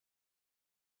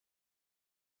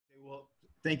Well,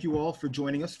 thank you all for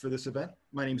joining us for this event.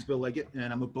 My name is Bill Leggett,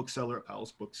 and I'm a bookseller at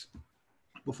Powell's Books.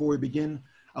 Before we begin,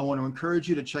 I want to encourage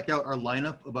you to check out our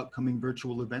lineup of upcoming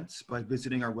virtual events by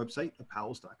visiting our website at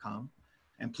powells.com.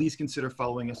 And please consider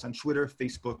following us on Twitter,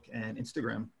 Facebook, and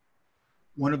Instagram.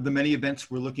 One of the many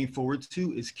events we're looking forward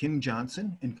to is Kim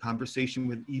Johnson in conversation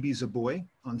with Ibi Zoboi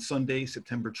on Sunday,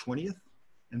 September 20th.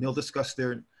 And they'll discuss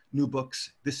their new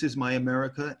books, This Is My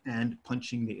America and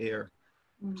Punching the Air.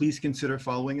 Please consider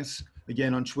following us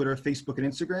again on Twitter, Facebook,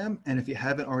 and Instagram. And if you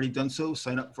haven't already done so,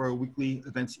 sign up for our weekly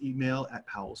events email at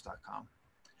powells.com.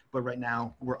 But right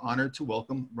now, we're honored to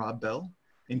welcome Rob Bell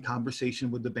in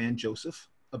conversation with the band Joseph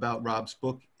about Rob's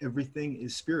book, Everything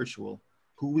is Spiritual,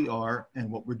 Who We Are and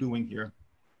What We're Doing Here.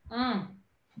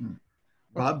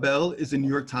 Rob Bell is a New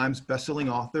York Times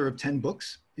bestselling author of 10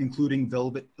 books, including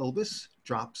Velvet Elvis,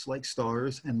 Drops Like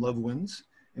Stars, and Love Wins.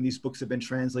 And these books have been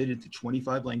translated to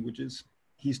 25 languages.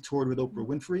 He's toured with Oprah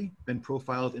Winfrey, been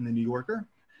profiled in The New Yorker,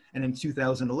 and in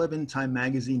 2011, Time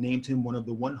magazine named him one of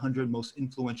the 100 most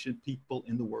influential people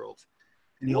in the world.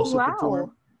 And he also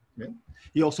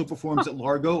performs at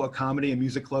Largo, a comedy and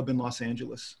music club in Los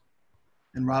Angeles.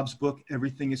 And Rob's book,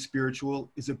 Everything is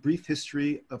Spiritual, is a brief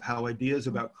history of how ideas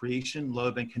about creation,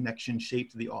 love, and connection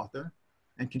shaped the author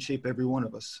and can shape every one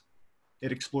of us.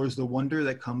 It explores the wonder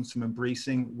that comes from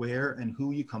embracing where and who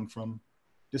you come from,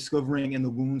 discovering in the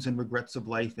wounds and regrets of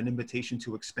life an invitation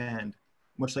to expand,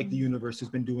 much like the universe has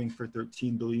been doing for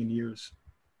 13 billion years.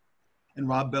 And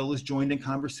Rob Bell is joined in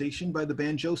conversation by the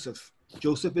band Joseph.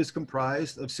 Joseph is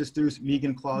comprised of sisters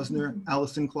Meegan Closner,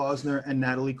 Allison Closner, and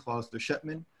Natalie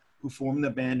Schepman, who formed the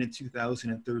band in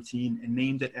 2013 and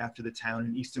named it after the town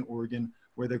in Eastern Oregon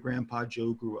where their grandpa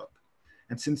Joe grew up.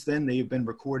 And since then, they have been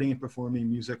recording and performing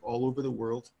music all over the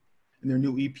world. And their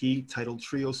new EP, titled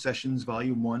Trio Sessions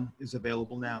Volume 1, is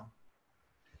available now.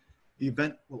 The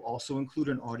event will also include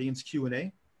an audience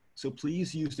Q&A, so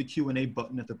please use the Q&A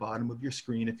button at the bottom of your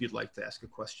screen if you'd like to ask a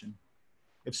question.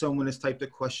 If someone has typed a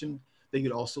question that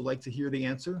you'd also like to hear the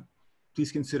answer,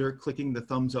 please consider clicking the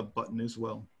thumbs up button as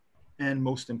well. And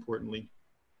most importantly,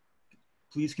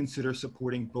 please consider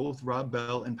supporting both Rob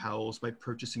Bell and Powell's by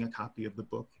purchasing a copy of the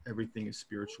book, Everything is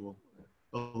Spiritual.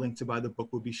 A link to buy the book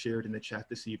will be shared in the chat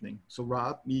this evening. So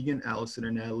Rob, Meegan, Allison,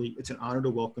 or Natalie, it's an honor to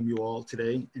welcome you all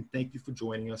today, and thank you for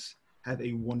joining us. Have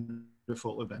a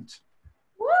wonderful event.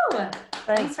 Woo!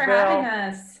 Thanks for having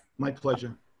us. My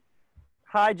pleasure.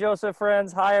 Hi, Joseph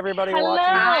friends. Hi, everybody Hello.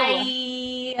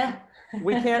 watching. Hi.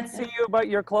 We can't see you, but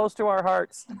you're close to our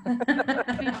hearts.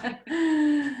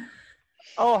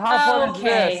 Oh, how fun is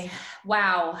this?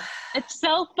 Wow. It's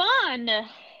so fun.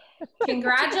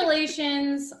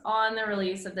 Congratulations on the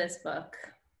release of this book.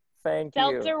 Thank you.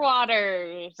 Seltzer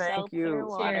water. Thank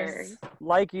you. Cheers.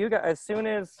 Like you guys, as soon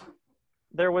as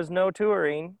there was no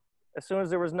touring, as soon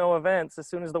as there was no events, as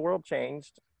soon as the world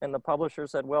changed, and the publisher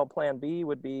said, well, plan B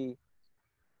would be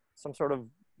some sort of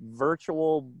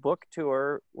virtual book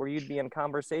tour where you'd be in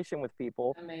conversation with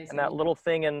people. Amazing. And that little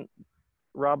thing in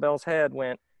Rob Bell's head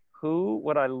went, who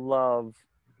would I love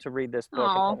to read this book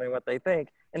and tell me what they think?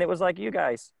 And it was like, you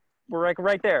guys. We're like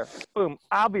right there. Boom.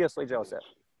 Obviously, Joseph.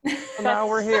 So now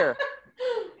we're here.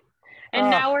 And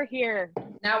now we're here.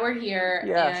 Now we're here.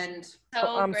 Yes. And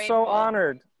I'm so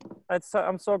honored.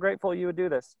 I'm so grateful you would do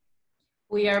this.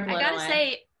 We are blown I gotta away.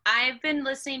 say, I've been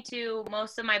listening to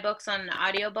most of my books on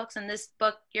audiobooks, and this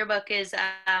book, your book, is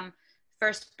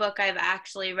first book I've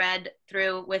actually read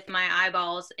through with my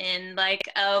eyeballs in like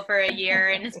over a year,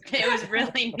 and it was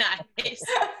really nice.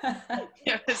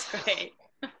 It was great.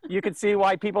 You can see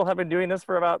why people have been doing this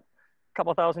for about a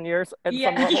couple thousand years at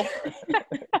some level.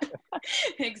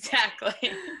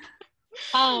 Exactly.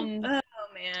 Oh man.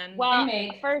 Well,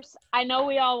 first, I know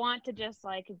we all want to just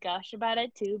like gush about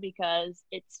it too, because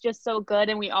it's just so good,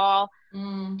 and we all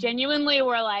genuinely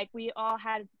were like, we all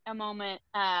had a moment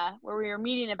where we were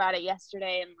meeting about it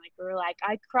yesterday, and like we were like,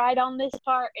 I cried on this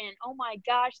part, and oh my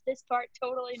gosh, this part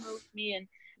totally moved me, and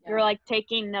we were like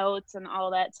taking notes and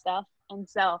all that stuff, and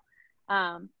so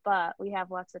but we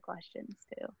have lots of questions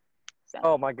too. So.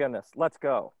 Oh my goodness, let's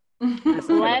go.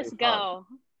 Let's go.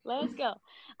 Let's go.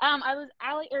 I was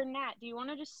Allie or Nat. Do you want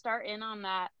to just start in on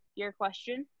that? Your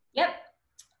question. Yep.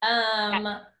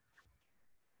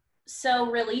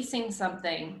 So releasing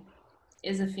something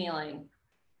is a feeling,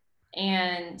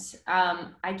 and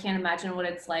I can't imagine what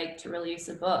it's like to release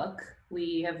a book.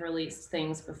 We have released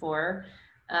things before.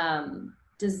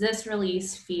 Does this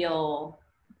release feel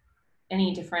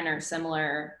any different or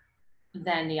similar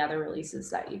than the other releases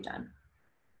that you've done?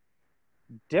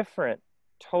 Different,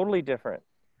 totally different.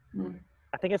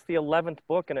 I think it's the 11th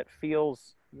book, and it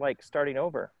feels like starting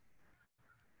over.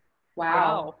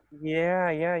 Wow.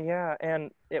 Yeah.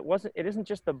 And it isn't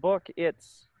just the book,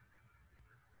 it's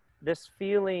this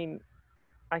feeling.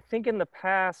 I think in the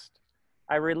past,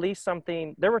 I released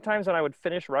something. There were times when I would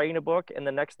finish writing a book and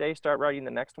the next day start writing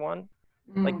the next one.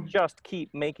 Like just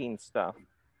keep making stuff.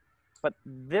 But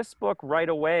this book right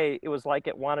away, it was like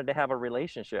it wanted to have a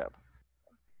relationship.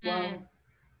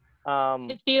 Wow.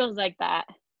 It feels like that.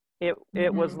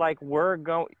 It was like, we're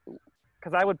going,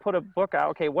 because I would put a book out.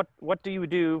 Okay, what do you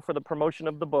do for the promotion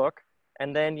of the book?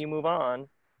 And then you move on.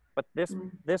 But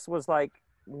this was like,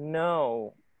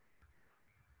 no,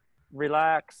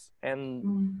 relax,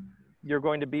 and you're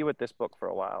going to be with this book for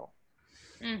a while.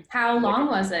 How long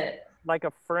was it? Like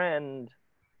a friend,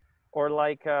 or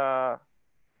like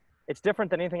it's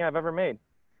different than anything I've ever made.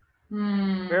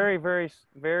 Very, very,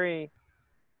 very,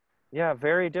 yeah,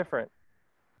 very different.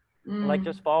 Like,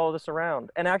 just follow this around.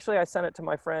 And actually, I sent it to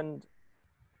my friend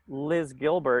Liz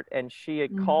Gilbert, and she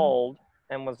had called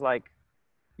and was like,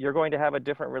 you're going to have a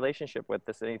different relationship with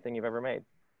this than anything you've ever made.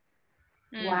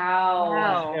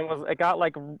 Wow. And it got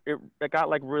like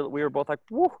real, we were both like,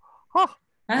 woo, huh.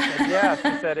 Yeah,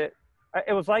 she said it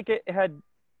was like it had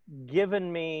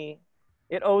given me,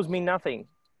 it owes me nothing.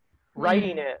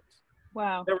 Writing it.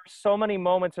 Wow. There were so many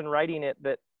moments in writing it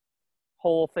that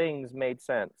whole things made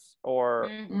sense, or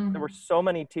there were so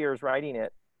many tears writing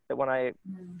it that when I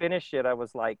finished it, I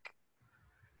was like,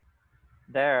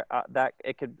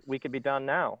 we could be done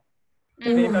now. If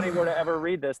anybody were to ever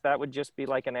read this, that would just be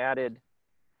like an added.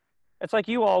 It's like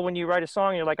you all, when you write a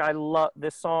song, you're like, I love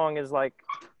this song, is like,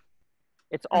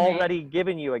 it's already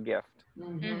given you a gift.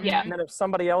 Yeah. And then if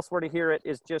somebody else were to hear it,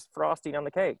 is just frosting on the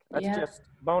cake. That's just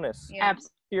bonus. Yeah.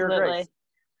 Pure Absolutely. grace.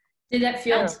 Did that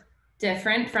feel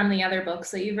different from the other books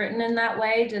that you've written in that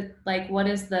way?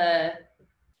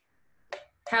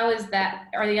 How is that?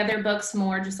 Are the other books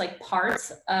more just like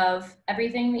parts of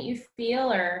everything that you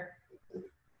feel, or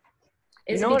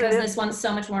is it because this one's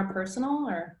so much more personal,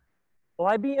 or? Well,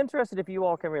 I'd be interested if you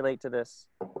all can relate to this.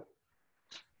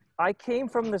 I came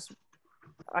from this,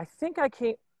 it's like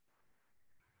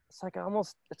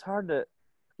it's hard to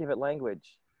give it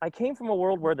language. I came from a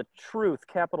world where the truth,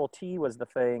 capital T, was the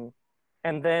thing.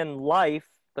 And then life,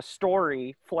 the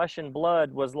story, flesh and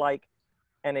blood, was like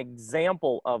an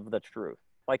example of the truth.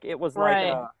 Like it was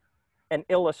like an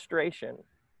illustration.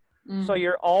 So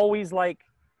you're always like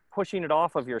pushing it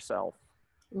off of yourself.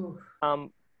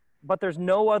 But there's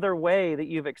no other way that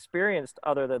you've experienced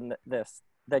other than this,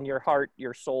 than your heart,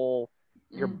 your soul,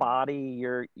 your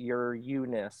body, your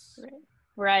you-ness.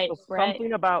 Right. So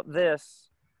something about this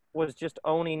was just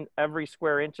owning every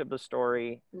square inch of the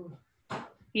story.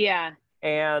 Yeah.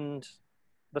 And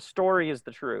the story is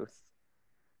the truth.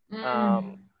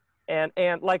 And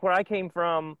like where I came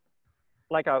from,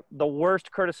 like the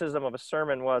worst criticism of a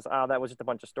sermon was, that was just a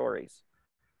bunch of stories.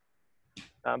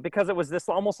 Because it was this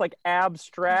almost like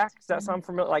abstract, does that sound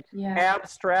familiar? Like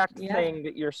abstract thing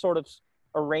that you're sort of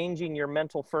arranging your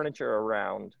mental furniture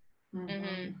around.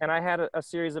 And I had a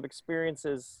series of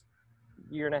experiences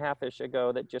a year and a half-ish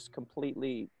ago that just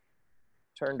completely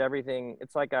turned everything.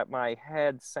 It's like my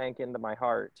head sank into my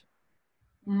heart.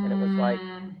 And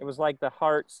it was like the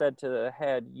heart said to the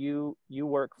head, you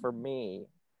work for me.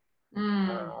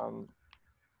 And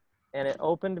it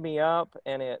opened me up,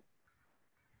 and it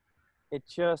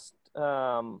just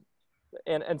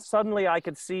and suddenly I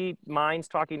could see minds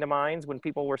talking to minds when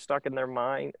people were stuck in their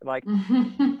mind, like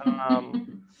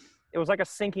it was like a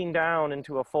sinking down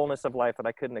into a fullness of life that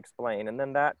I couldn't explain. And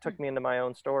then that took me into my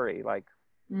own story, like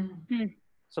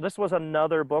so this was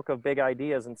another book of big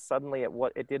ideas, and suddenly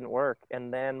it didn't work.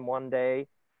 And then one day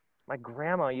my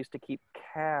grandma used to keep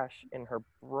cash in her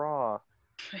bra.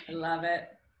 I love it.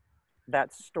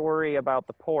 That story about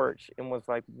the porch, and was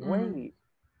like, wait,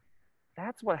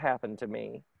 that's what happened to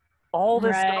me. All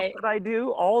this stuff that I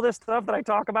do, all this stuff that I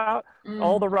talk about,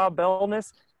 all the Rob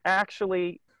Bellness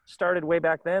actually started way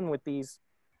back then with these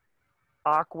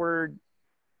awkward,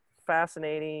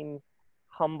 fascinating,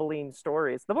 humbling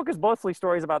stories. The book is mostly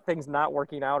stories about things not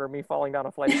working out or me falling down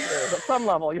a flight of stairs at some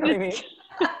level, you know what I mean?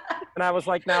 And I was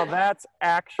like, now that's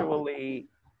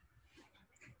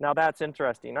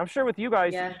interesting. I'm sure with you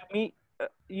guys,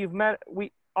 we've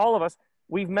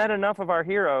met enough of our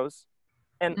heroes,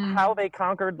 and how they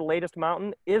conquered the latest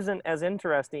mountain isn't as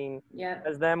interesting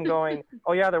as them going,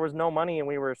 oh yeah, there was no money and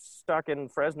we were stuck in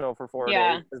Fresno for 4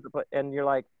 days. And you're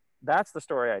like, that's the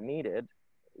story I needed.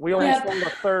 We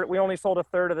only sold a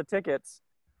third of the tickets,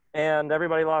 and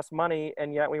everybody lost money,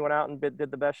 and yet we went out and did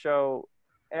the best show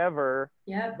ever.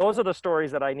 Those are the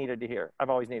stories that I needed to hear. I've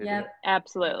always needed to hear.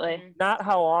 Absolutely. Not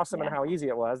how awesome and how easy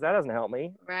it was. That doesn't help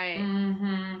me. Right.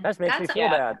 That makes me feel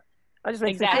bad. I just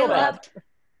makes me Exactly. feel bad.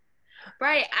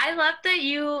 Right. I love that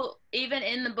you, even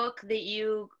in the book, that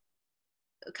you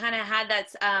kind of had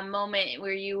that moment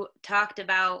where you talked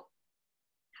about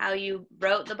how you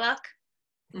wrote the book.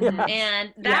 Yeah.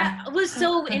 And that was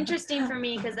so interesting for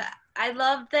me because I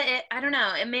love that I don't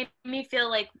know, it made me feel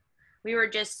like we were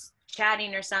just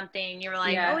chatting or something. You were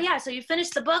like, oh yeah, so you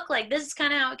finished the book, like this is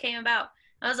kind of how it came about.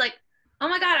 I was like, oh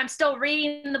my God, I'm still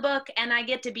reading the book and I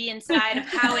get to be inside of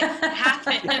how it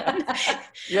happened.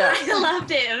 Yeah. I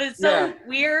loved it. It was so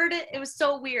weird. It was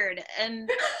so weird.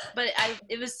 But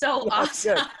it was so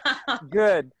awesome.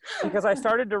 Good. Because I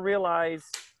started to realize,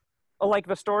 like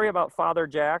the story about Father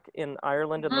Jack in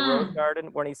Ireland in the Rose Garden,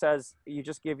 when he says, you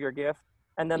just give your gift.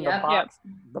 And then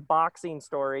the boxing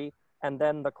story, and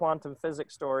then the quantum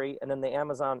physics story, and then the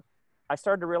Amazon. I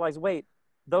started to realize, wait,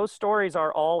 those stories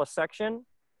are all a section,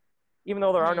 even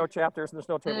though there are no chapters and there's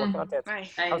no table of contents.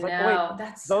 Right. I was like, oh,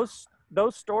 wait,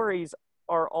 those stories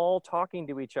are all talking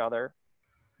to each other.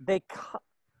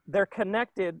 They're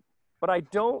connected, but I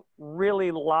don't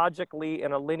really logically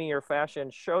in a linear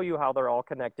fashion show you how they're all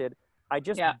connected. I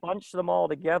just bunch them all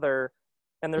together,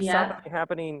 and there's something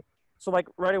happening. So like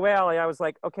right away, Allie, I was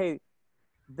like, okay,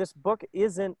 this book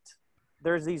isn't,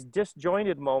 there's these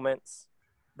disjointed moments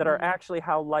that are actually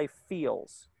how life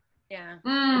feels. Yeah.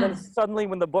 And then suddenly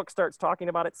when the book starts talking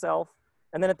about itself,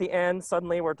 and then at the end,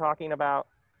 suddenly we're talking about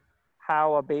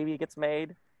how a baby gets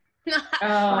made.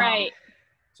 Right.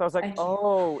 So I was like,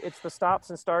 oh, it's the stops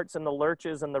and starts and the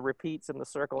lurches and the repeats and the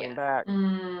circling back.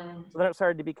 So then it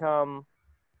started to become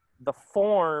the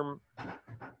form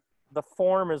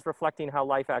is reflecting how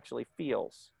life actually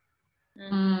feels. You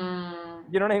know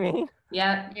what I mean?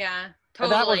 Yeah. Yeah.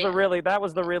 Totally. Totally. That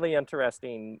was the really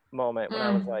interesting moment when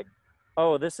I was like,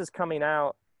 oh, this is coming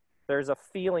out. There's a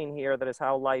feeling here that is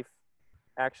how life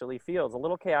actually feels. A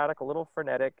little chaotic, a little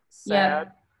frenetic,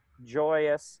 sad,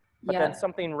 joyous, but then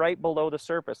something right below the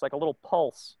surface, like a little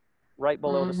pulse right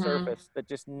below the surface that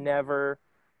just never,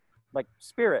 like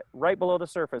spirit right below the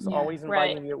surface, always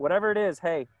inviting you, whatever it is,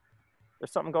 hey,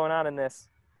 there's something going on in this.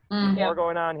 There's more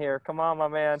going on here. Come on, my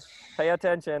man. Pay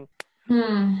attention.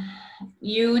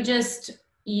 You just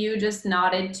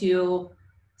nodded to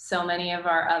so many of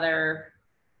our other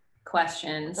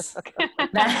questions.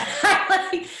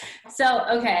 So,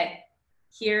 okay,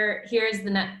 here's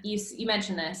you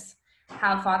mentioned this,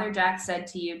 how Father Jack said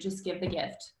to you, just give the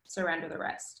gift, surrender the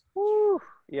rest. Woo.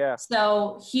 Yeah.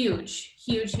 So huge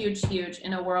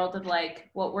in a world of like,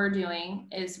 what we're doing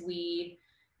is we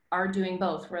are doing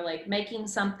both. We're like making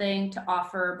something to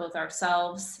offer both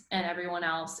ourselves and everyone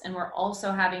else. And we're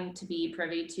also having to be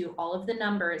privy to all of the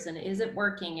numbers and is it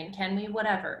working and can we,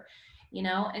 whatever, you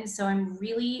know? And so I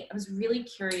was really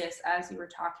curious as you were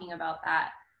talking about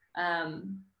that.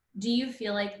 Do you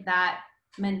feel like that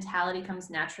mentality comes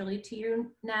naturally to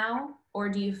you now? Or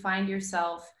do you find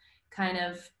yourself kind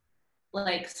of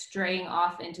like straying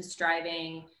off into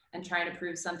striving and trying to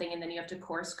prove something and then you have to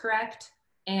course correct?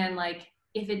 And like,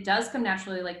 if it does come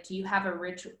naturally, like, do you have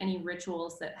any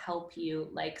rituals that help you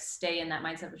like stay in that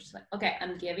mindset, which is like, okay,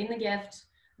 I'm giving the gift,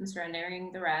 I'm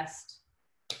surrendering the rest?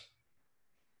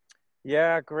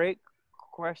 Yeah, great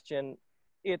question.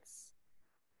 It's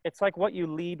like what you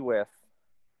lead with.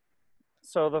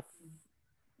 So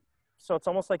it's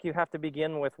almost like you have to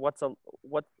begin with what kind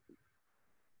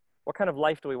of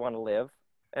life do we want to live,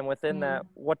 and within that,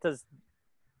 what songs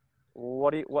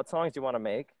do you want to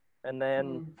make, and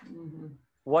then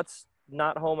what's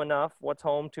not home enough, what's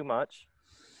home too much.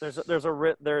 There's a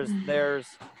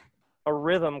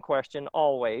rhythm question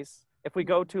always. If we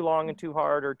go too long and too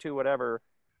hard or too whatever,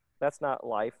 that's not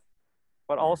life.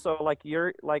 But also like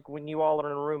when you all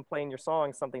are in a room playing your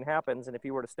song, something happens, and if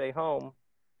you were to stay home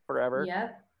forever,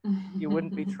 you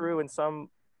wouldn't be true in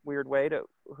some weird way to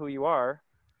who you are.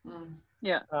 And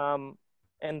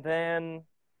then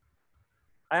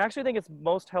I actually think it's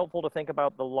most helpful to think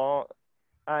about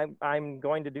I'm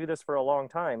going to do this for a long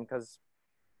time, because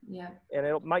and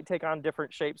it might take on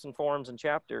different shapes and forms and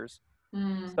chapters.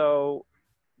 So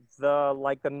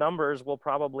the numbers will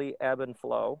probably ebb and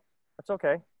flow. That's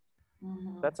okay.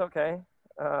 That's okay.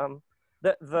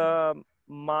 The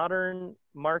modern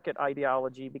market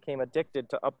ideology became addicted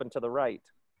to up and to the right.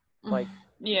 Like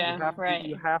you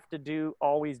have to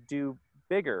always do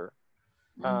bigger.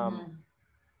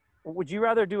 Would you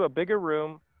rather do a bigger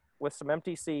room with some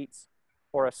empty seats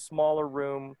or a smaller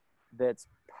room that's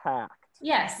packed?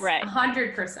 Yes,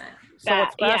 100%. So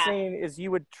what's fascinating is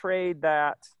you would trade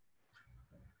that.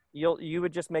 You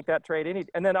would just make that trade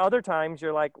and then other times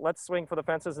you're like, let's swing for the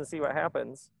fences and see what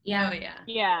happens.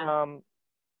 So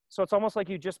it's almost like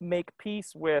you just make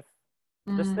peace with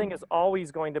This thing is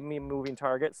always going to be a moving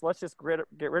target. So let's just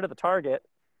get rid of the target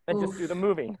and just do the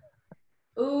moving.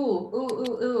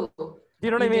 Ooh. Do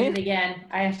you know what I mean? Did it again.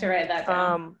 I have to write that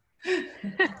down.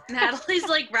 Natalie's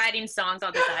like writing songs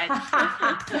on the side.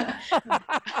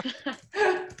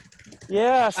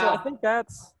 Yeah, so I think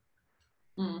that's,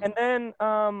 and then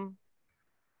the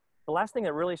last thing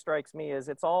that really strikes me is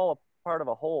it's all a part of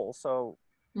a whole. So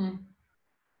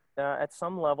at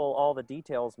some level, all the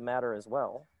details matter as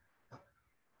well.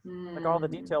 Like all the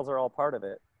details are all part of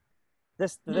it.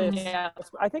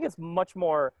 I think it's much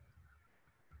more,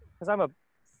 because I'm a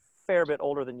fair bit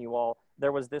older than you all.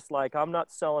 There was this like, I'm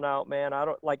not selling out, man. I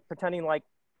don't like pretending like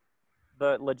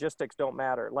the logistics don't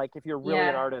matter. Like if you're really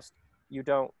an artist, you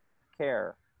don't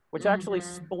care, which actually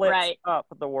splits up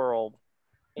the world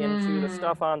into the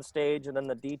stuff on stage and then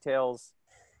the details.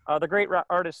 The great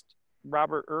artist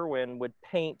Robert Irwin would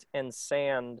paint and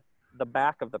sand the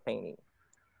back of the painting,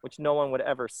 which no one would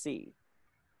ever see,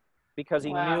 because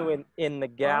he knew in the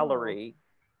gallery,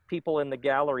 people in the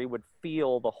gallery would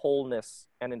feel the wholeness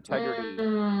and integrity of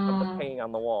the painting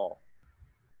on the wall.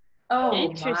 Oh,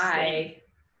 interesting. My.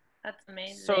 That's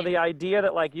amazing. So the idea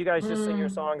that like you guys just sing your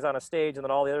songs on a stage and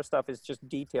then all the other stuff is just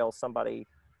details somebody,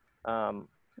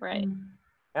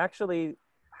 actually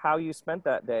how you spent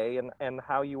that day and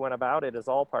how you went about it is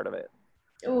all part of it.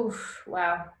 Oof,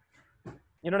 wow.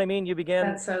 You know what I mean? You begin.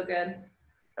 That's so good.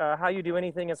 How you do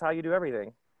anything is how you do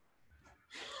everything.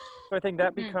 So I think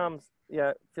that becomes,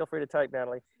 feel free to type,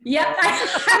 Natalie. Yeah,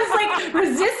 I was like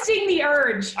resisting the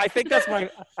urge. I think my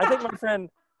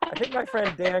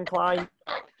friend Dan Klein,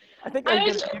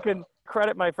 you can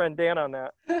credit my friend Dan on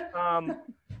that.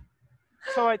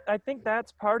 So I think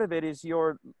that's part of it, is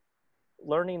you're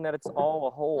learning that it's all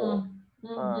a whole.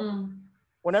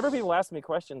 Whenever people ask me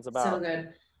questions about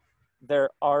their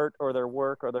art or their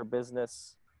work or their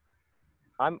business,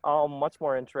 I'm all much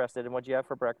more interested in what you have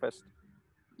for breakfast.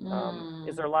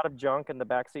 Is there a lot of junk in the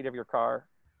backseat of your car?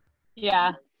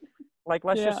 Yeah. Like,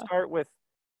 let's just start with,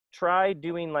 try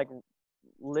doing like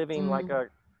living like a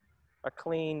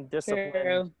clean,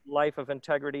 disciplined life of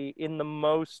integrity in the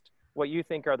most, what you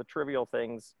think are the trivial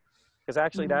things. Because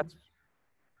actually that's,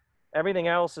 everything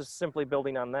else is simply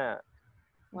building on that.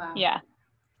 Wow. Yeah.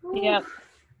 Yep.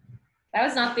 That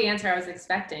was not the answer I was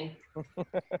expecting.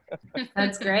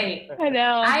 That's great. I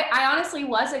know. I honestly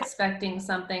was expecting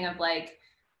something of like,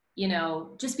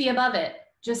 just be above it.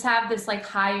 Just have this like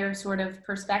higher sort of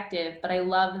perspective. But I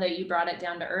love that you brought it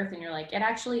down to earth and you're like, it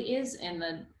actually is in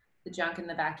the junk in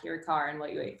the back of your car and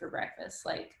what you ate for breakfast.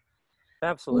 Like,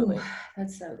 absolutely. Ooh,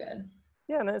 that's so good.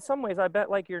 Yeah. And in some ways, I bet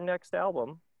like your next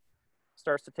album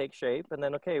starts to take shape, and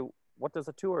then, okay, what does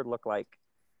a tour look like?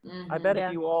 I bet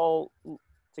if you all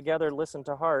together listen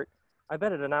to Heart, I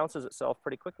bet it announces itself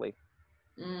pretty quickly.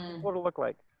 What it'll look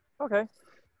like. Okay,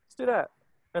 let's do that.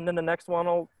 And then the next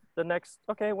one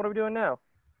okay, what are we doing now?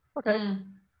 Okay.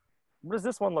 What does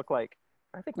this one look like?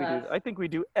 I think we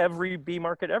do every B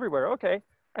market everywhere. Okay.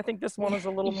 I think this one is a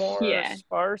little more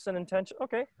sparse and intentional.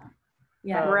 Okay.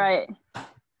 Yeah. Right.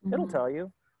 It'll tell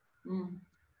you.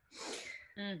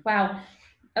 Wow.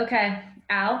 Okay.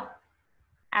 Al,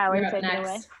 Allie, you're up take it away.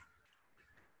 next.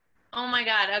 Oh my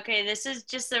God. Okay. This is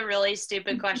just a really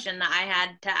stupid question that I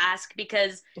had to ask,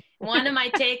 because one of my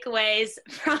takeaways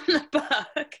from the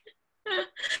book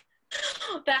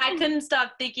that I couldn't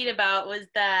stop thinking about was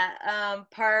that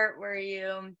part where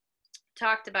you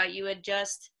talked about you had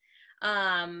just,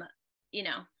 kind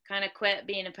of quit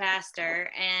being a pastor,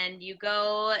 and you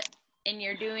go and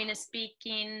you're doing a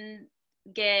speaking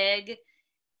gig.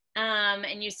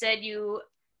 And you said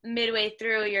midway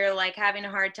through, you're like having a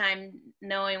hard time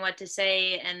knowing what to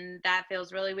say, and that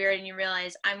feels really weird. And you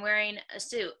realize, I'm wearing a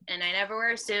suit, and I never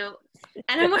wear a suit,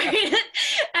 and I'm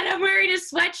wearing a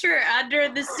sweatshirt under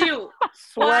the suit.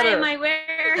 Why am I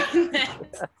wearing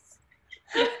this?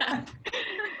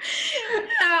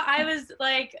 I was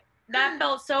like, that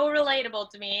felt so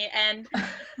relatable to me, and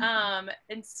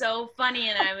so funny.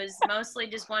 And I was mostly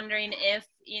just wondering if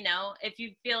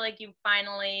you feel like you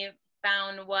finally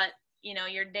found what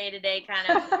your day-to-day kind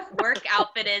of work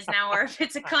outfit is now, or if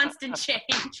it's a constant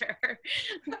change, or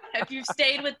if you've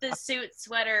stayed with the suit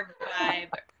sweater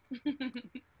vibe.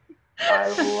 I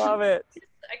love it.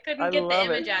 I couldn't get the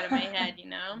image out of my head,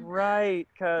 Right,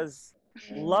 because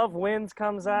Love Wins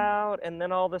comes out, and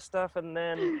then all this stuff, and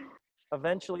then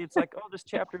eventually it's like, oh, this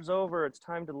chapter's over, it's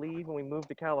time to leave, and we move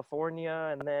to California,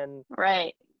 and then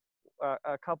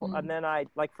a couple, and then I,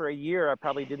 like, for a year I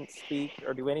probably didn't speak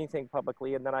or do anything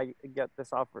publicly, and then I get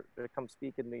this offer to come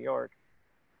speak in New York,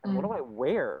 and what do I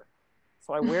wear?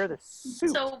 So I wear this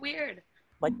suit. So weird.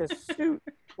 like this suit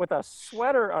with a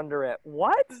sweater under it.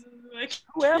 What?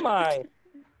 Who am I?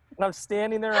 And I'm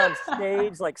standing there on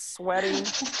stage, like sweating.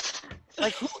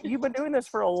 Like, you've been doing this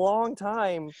for a long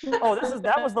time. Oh,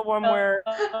 that was the one where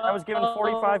I was given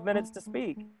 45 minutes to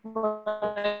speak.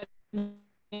 Uh-oh,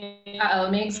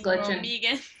 Meg's glitching.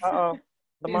 Meegan. Uh-oh.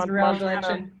 He's real Montana.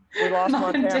 glitching. We lost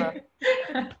Montana.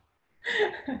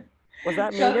 Was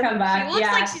that She'll Meegan? come back. She looks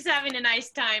yeah. like she's having a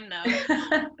nice time though.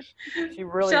 She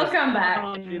really She'll was, come back.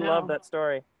 Oh, she no. loved that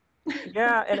story.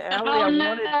 Yeah, and Allie, I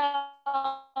wanted...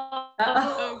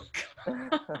 Uh-oh. Oh,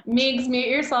 Megs, mute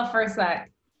yourself for a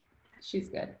sec. She's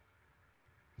good.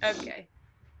 okay.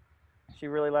 She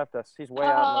really left us. She's way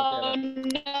out in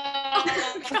Montana.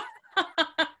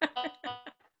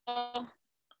 No.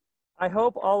 I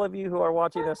hope all of you who are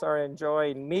watching this are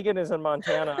enjoying. Meegan is in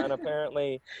Montana, and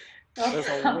apparently there's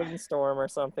a windstorm or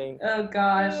something. Oh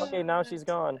gosh. Okay, now she's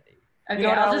gone. Okay, You know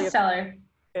what, I'll Allie, just tell her.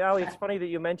 Hey, Allie, it's funny that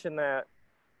you mentioned that,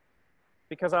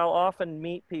 because I'll often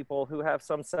meet people who have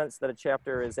some sense that a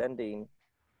chapter is ending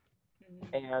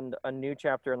and a new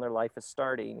chapter in their life is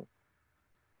starting.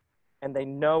 And they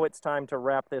know it's time to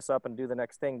wrap this up and do the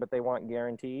next thing, but they want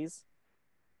guarantees.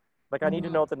 Like, I need to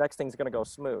know if the next thing's going to go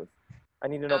smooth. I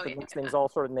need to know if the next thing's all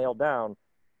sort of nailed down.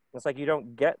 It's like, you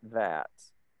don't get that.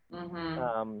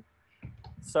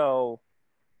 So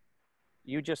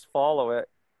you just follow it.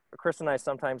 Chris and I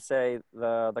sometimes say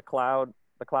the cloud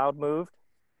moved.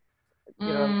 You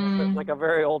know, like a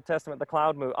very Old Testament, the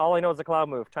cloud moved. All I know is the cloud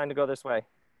moved. Time to go this way.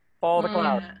 Follow the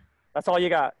cloud. Yeah. That's all you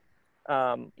got.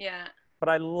 Yeah. But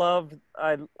I loved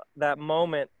that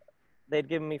moment. They'd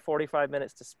given me 45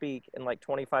 minutes to speak, and like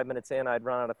 25 minutes in, I'd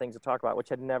run out of things to talk about, which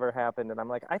had never happened. And I'm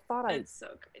like, I thought I It's so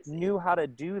crazy. knew how to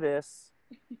do this.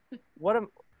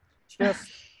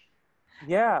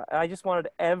 Yeah, I just wanted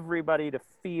everybody to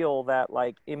feel that,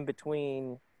 like, in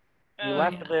between, you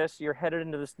left this, you're headed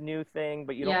into this new thing,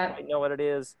 but you don't quite know what it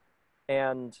is.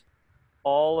 And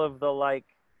all of the, like,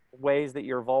 ways that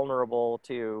you're vulnerable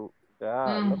to,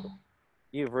 look,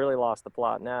 you've really lost the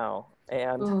plot now.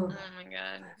 And Ooh. Oh my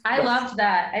God. I loved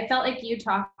that. I felt like you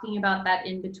talking about that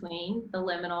in between, the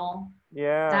liminal.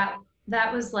 yeah,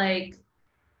 That was like,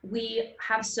 we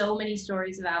have so many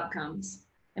stories of outcomes.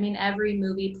 I mean, every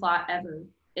movie plot ever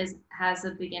has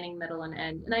a beginning, middle, and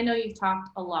end. And I know you've talked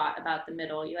a lot about the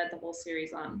middle. You had the whole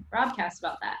series on Robcast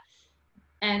about that.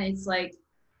 And it's like,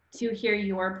 to hear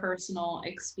your personal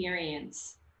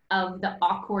experience of the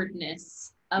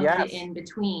awkwardness of the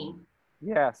in-between.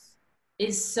 Yes.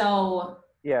 Is so,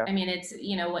 yeah. I mean, it's,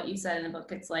 you know, what you said in the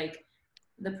book, it's like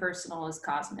the personal is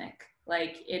cosmic.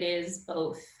 Like, it is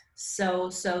both so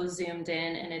zoomed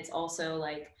in, and it's also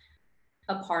like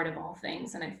a part of all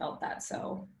things. And I felt that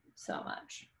so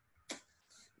much.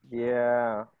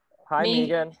 Yeah. Hi,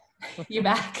 Meegan. You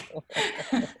back.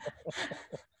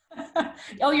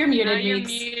 Oh, you're muted. Now you're Meeks.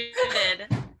 muted.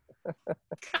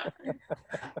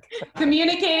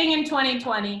 Communicating in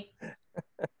 2020.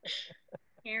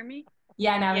 Hear me?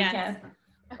 Yeah, now Yes. we can.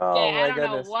 Oh, Okay, my I don't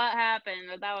goodness. know what happened,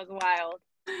 but that was wild.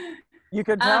 You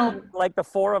could tell, like, the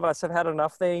four of us have had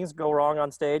enough things go wrong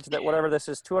on stage that whatever this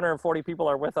is, 240 people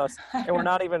are with us, and we're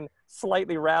not even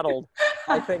slightly rattled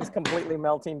by things completely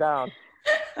melting down.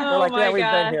 We're like, yeah, we've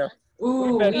been here.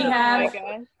 Ooh,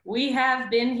 we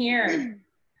have been here.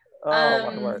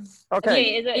 Oh, my word.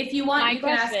 Okay. If you want, my you can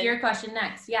ask question. your question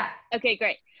next. Yeah. Okay,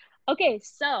 great. Okay,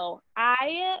 so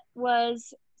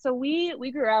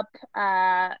we grew up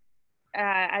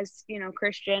as, you know,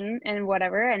 Christian and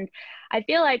whatever, and I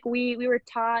feel like we were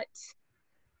taught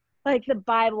like the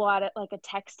Bible out of like a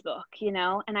textbook, you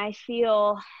know, and I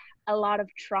feel a lot of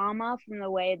trauma from the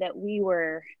way that we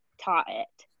were taught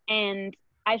it. And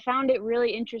I found it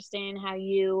really interesting how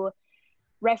you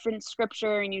referenced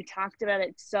scripture and you talked about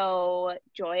it so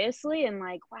joyously and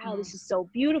like, wow, this is so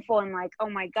beautiful, and like, oh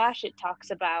my gosh, it talks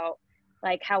about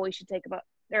like how we should take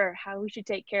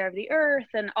care of the earth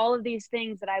and all of these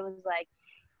things that I was like,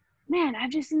 man,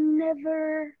 I've just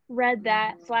never read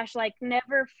that / like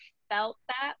never felt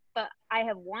that, but I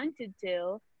have wanted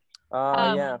to.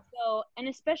 Yeah. So, and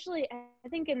especially I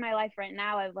think in my life right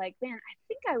now, I'm like, man,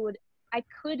 I would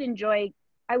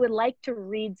like to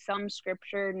read some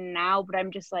scripture now, but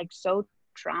I'm just like so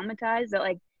traumatized that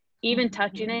like even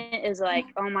touching it is like,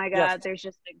 oh my God, there's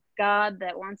just a God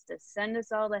that wants to send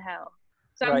us all to hell.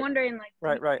 So I'm wondering,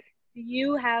 like, do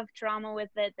you have trauma with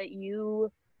it that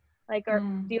you like are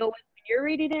deal with when you're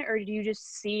reading it, or do you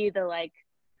just see the like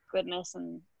goodness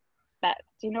and that?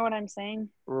 Do you know what I'm saying?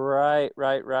 Right.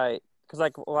 Because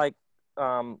like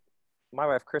my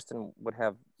wife Kristen would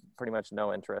have pretty much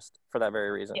no interest for that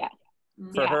very reason.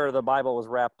 For her, the Bible was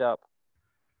wrapped up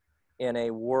in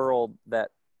a world that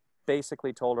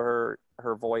basically told her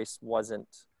her voice was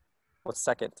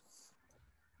second,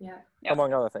 Yeah.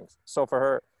 among other things. So for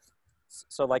her,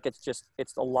 so like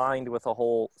it's aligned with a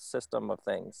whole system of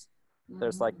things.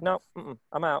 There's like, no,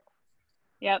 I'm out.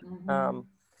 Yep.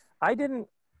 I didn't.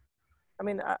 I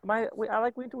mean, we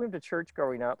went to church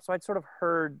growing up, so I'd sort of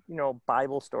heard,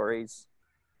 Bible stories.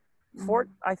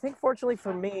 I think fortunately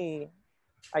for me,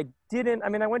 I didn't. I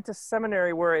mean, I went to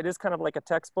seminary where it is kind of like a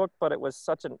textbook, but it was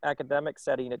such an academic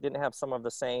setting. It didn't have some of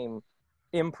the same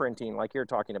imprinting like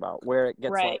you're talking about, where it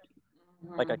gets Right.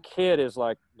 like a kid is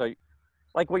like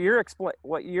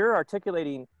what you're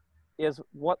articulating is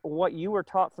what you were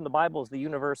taught from the Bible is the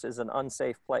universe is an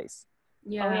unsafe place.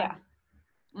 Yeah. Oh yeah.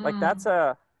 Like that's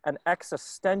an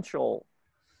existential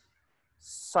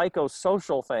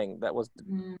psychosocial thing that was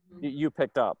you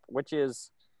picked up, which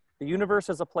is the universe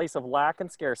is a place of lack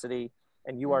and scarcity,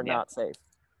 and you are not safe.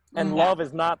 And love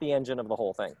is not the engine of the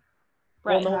whole thing.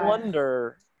 Right. Well,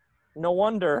 no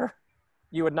wonder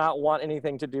you would not want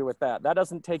anything to do with that. That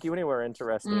doesn't take you anywhere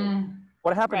interesting.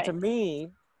 What happened to me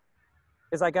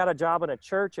is I got a job in a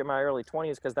church in my early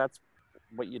 20s because that's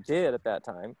what you did at that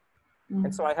time.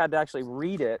 And so I had to actually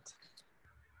read it.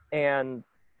 And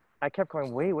I kept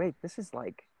going, wait, this is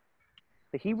like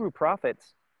the Hebrew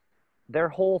prophets. Their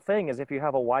whole thing is if you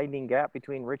have a widening gap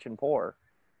between rich and poor,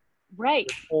 Right.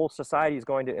 the whole society is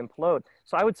going to implode.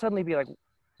 So I would suddenly be like,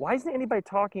 why isn't anybody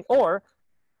talking? Or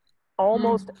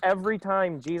almost every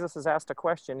time Jesus is asked a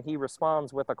question, he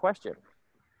responds with a question.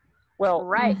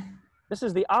 Well, this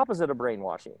is the opposite of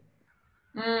brainwashing.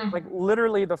 Like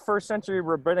literally the first century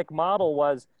rabbinic model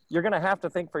was you're going to have to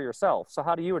think for yourself. So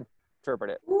how do you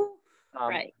interpret it?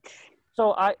 Right.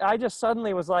 So I just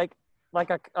suddenly was like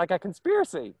a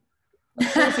conspiracy.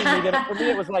 For me,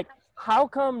 it was like, how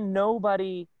come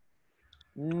nobody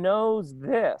knows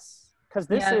this? Because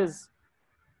this is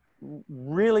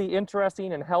really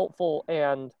interesting and helpful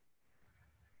and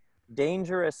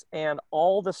dangerous and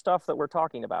all the stuff that we're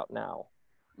talking about now.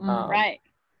 Right.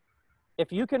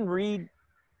 If you can read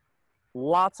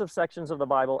lots of sections of the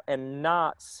Bible and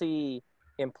not see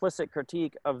implicit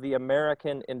critique of the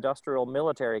American industrial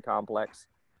military complex,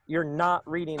 you're not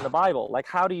reading the Bible. Like,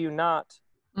 how do you not?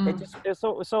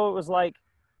 So it was like,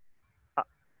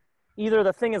 either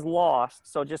the thing is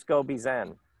lost, so just go be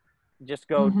Zen, just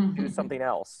go do something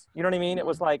else. You know what I mean? It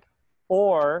was like,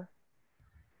 or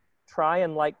try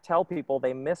and like tell people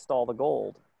they missed all the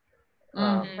gold.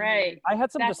 Right. I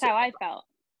had some. That's how I felt.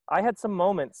 I had some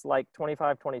moments like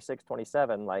 25, 26,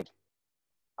 27, like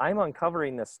I'm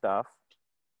uncovering this stuff.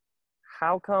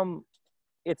 How come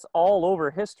it's all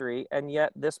over history and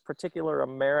yet this particular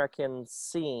American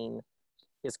scene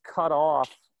is cut off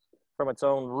from its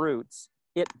own roots?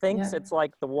 It thinks it's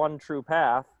like the one true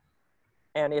path,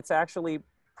 and it's actually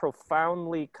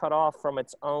profoundly cut off from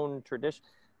its own tradition.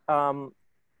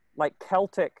 Like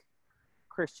Celtic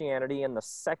Christianity in the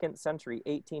 2nd century,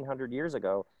 1800 years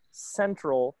ago,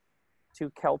 central to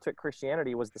Celtic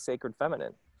Christianity was the sacred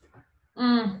feminine.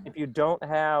 If you don't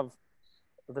have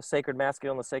the sacred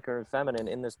masculine and the sacred feminine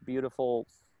in this beautiful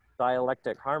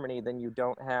dialectic harmony, then you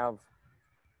don't have,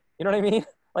 you know what I mean?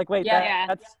 Like, wait,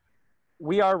 that's,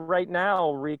 we are right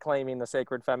now reclaiming the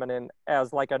sacred feminine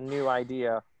as like a new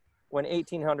idea when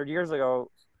 1800 years ago.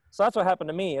 So that's what happened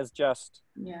to me, is just,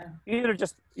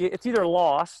 it's either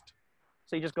lost,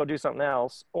 so you just go do something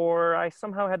else, or I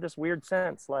somehow had this weird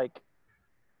sense like,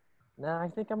 nah, I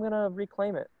think I'm going to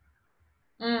reclaim it.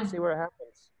 See where it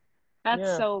happens.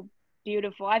 That's so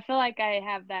beautiful. I feel like I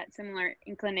have that similar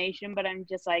inclination, but I'm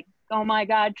just like, oh my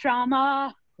God,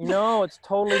 trauma. No, it's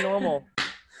totally normal.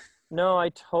 No, I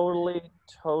totally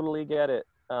get it.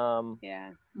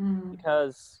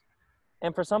 Because,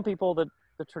 and for some people, the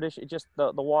tradition, just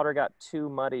the water got too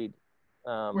muddied.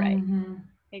 Right.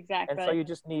 Exactly. And so you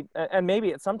just need, and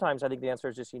maybe sometimes I think the answer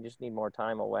is just, you just need more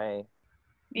time away.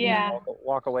 Yeah.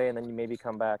 Walk away and then you maybe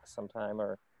come back sometime,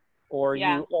 or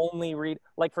you only read,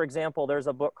 like, for example, there's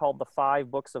a book called The 5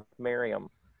 Books of Miriam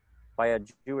by a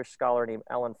Jewish scholar named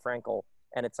Ellen Frankel.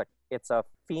 And it's a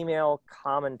female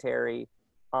commentary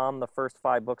on the first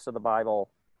 5 books of the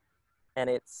Bible. And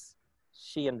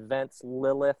she invents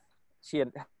Lilith. She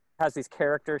has these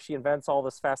characters. She invents all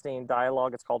this fascinating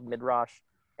dialogue. It's called Midrash.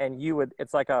 And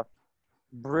it's like a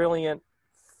brilliant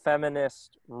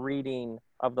feminist reading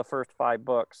of the first 5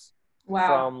 books.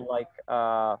 From like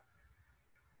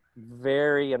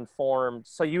very informed.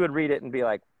 So you would read it and be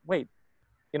like, wait,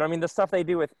 you know what I mean? The stuff they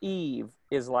do with Eve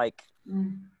is like,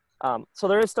 so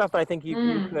there is stuff that I think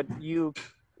you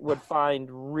would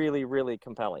find really, really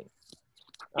compelling.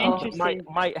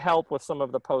 Might help with some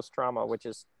of the post-trauma, which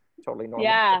is totally normal.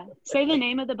 Yeah. Say the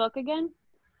name of the book again.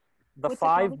 the What's it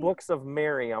called five again? books of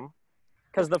Miriam,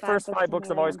 because the Five first Books five of books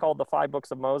have always Miriam. called the five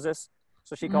books of Moses.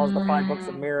 So she calls the five books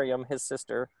of Miriam, his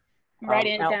sister. I'm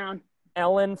writing it down.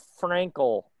 Ellen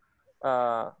Frankel,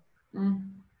 Mm.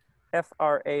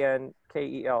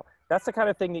 Frankel. That's the kind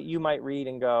of thing that you might read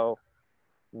and go,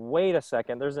 wait a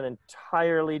second, there's an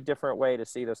entirely different way to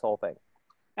see this whole thing.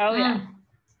 Oh yeah. Mm.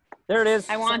 There it is.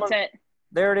 I want it.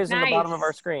 There it is in the bottom of our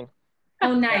Nice. screen.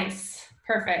 Oh, nice.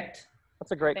 Perfect.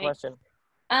 That's a great Thanks. question.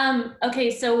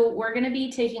 Okay, so we're going to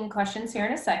be taking questions here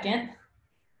in a second.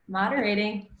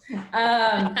 Moderating.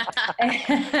 But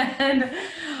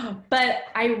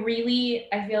I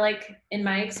feel like in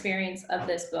my experience of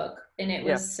this book, and it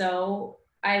was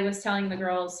I was telling the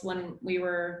girls when we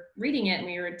were reading it and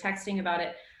we were texting about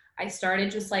it, I started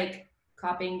just like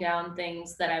copying down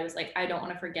things that I was like, I don't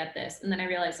want to forget this. And then I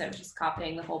realized I was just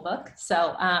copying the whole book.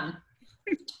 So I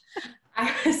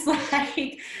was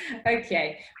like,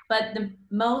 okay. But the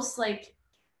most like,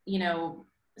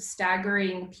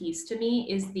 staggering piece to me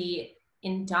is the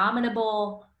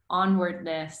indomitable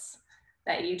onwardness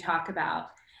that you talk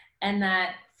about. And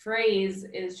that phrase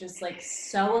is just like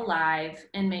so alive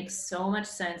and makes so much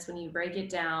sense when you break it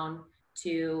down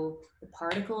to the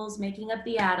particles making up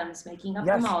the atoms, making up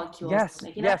the molecules,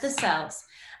 making up the cells.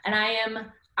 And I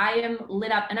am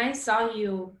lit up. And I saw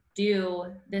you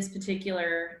do this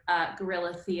particular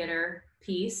guerrilla theater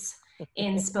piece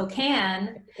in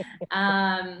Spokane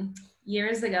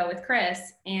years ago with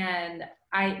Chris. And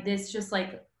I've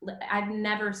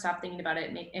never stopped thinking about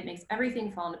it. It makes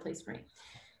everything fall into place for me.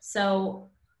 So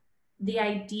the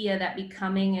idea that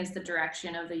becoming is the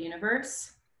direction of the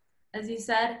universe, as you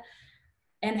said,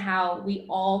 and how we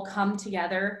all come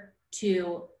together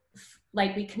to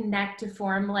we connect to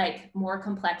form like more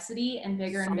complexity and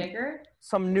bigger and bigger.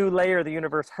 Some new layer the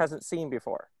universe hasn't seen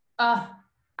before.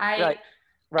 Right.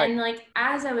 And like,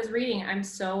 as I was reading, I'm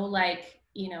so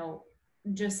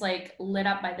just like lit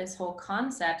up by this whole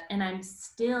concept. And I'm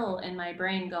still in my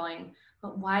brain going,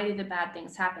 but why do the bad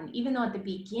things happen? Even though at the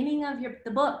beginning of the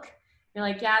book, you're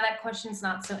like, yeah, that question's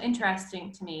not so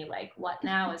interesting to me. Like, what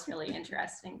now is really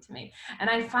interesting to me. And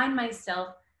I find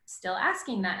myself still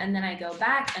asking that. And then I go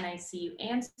back and I see you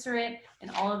answer it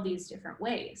in all of these different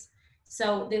ways.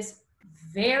 So this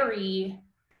very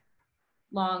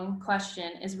long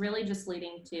question is really just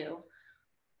leading to,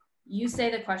 you say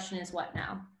the question is what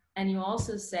now? And you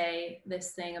also say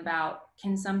this thing about,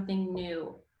 can something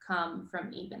new come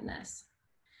from evenness?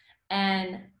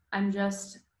 And I'm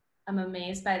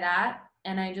amazed by that.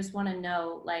 And I just want to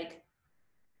know, like,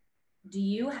 do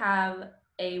you have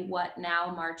a what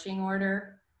now marching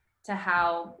order to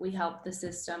how we help the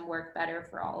system work better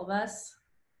for all of us?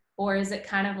 Or is it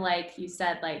kind of like you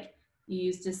said, like you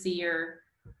used to see your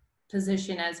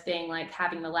position as being like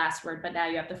having the last word, but now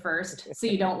you have the first, so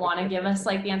you don't want to give us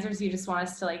like the answers, you just want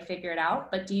us to like figure it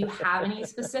out? But do you have any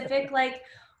specific like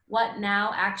what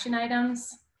now action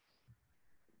items?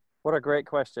 What a great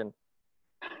question.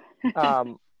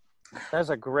 That's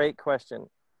a great question.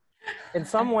 In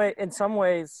some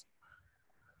ways,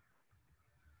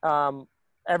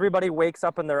 everybody wakes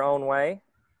up in their own way.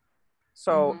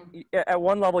 So at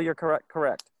one level, you're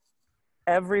correct.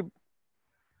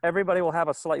 Everybody will have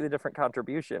a slightly different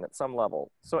contribution at some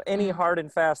level. So any hard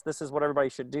and fast, this is what everybody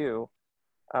should do.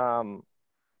 So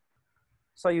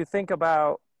you think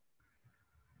about,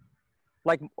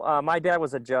 like my dad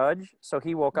was a judge, so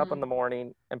he woke up in the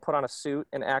morning and put on a suit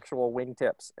and actual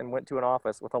wingtips and went to an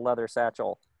office with a leather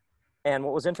satchel. And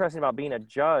what was interesting about being a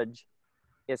judge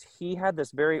is he had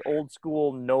this very old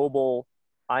school, noble,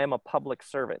 I am a public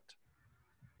servant,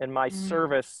 and my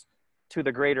service to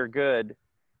the greater good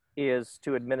is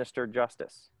to administer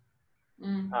justice.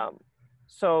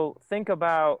 So think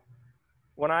about,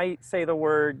 when I say the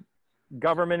word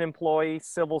government employee,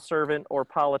 civil servant, or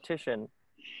politician,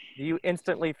 do you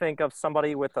instantly think of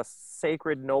somebody with a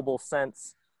sacred, noble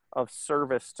sense of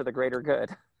service to the greater good?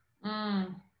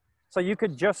 So you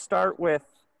could just start with,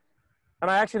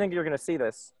 and I actually think you're going to see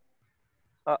this,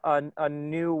 a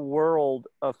new world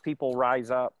of people rise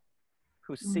up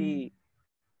who see,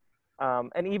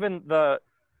 and even the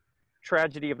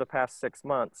tragedy of the past 6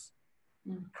 months,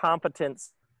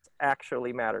 competence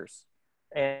actually matters,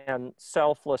 and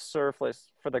selfless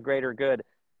service for the greater good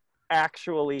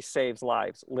actually saves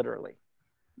lives, literally.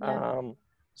 So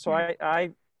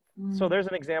so there's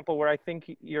an example where I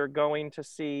think you're going to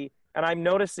see, and I'm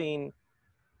noticing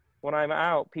when I'm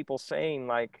out, people saying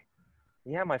like,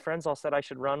 yeah, my friends all said I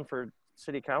should run for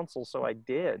city council, so I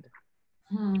did.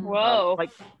 Whoa.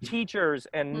 Like teachers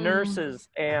and nurses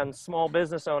and small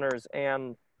business owners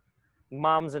and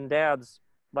moms and dads,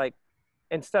 like,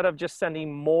 instead of just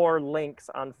sending more links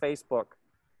on Facebook,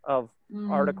 of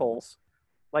articles,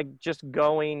 like just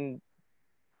going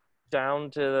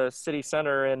down to the city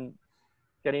center and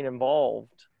getting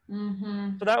involved.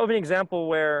 So that would be an example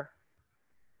where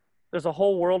there's a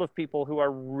whole world of people who are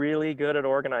really good at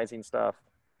organizing stuff,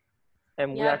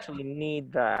 and we actually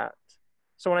need that.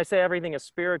 So when I say everything is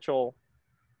spiritual,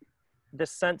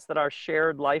 this sense that our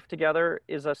shared life together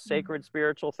is a sacred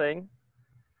spiritual thing.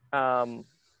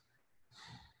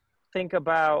 Think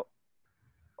about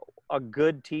a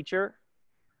good teacher.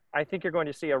 I think you're going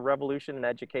to see a revolution in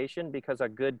education, because a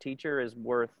good teacher is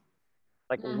worth,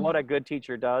 like, what a good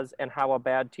teacher does, and how a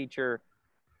bad teacher,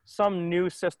 some new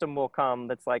system will come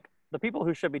that's like, the people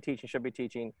who should be teaching,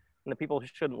 and the people who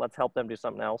shouldn't, let's help them do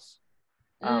something else.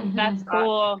 That's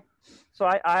cool. So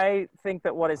I think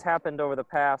that what has happened over the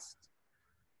past,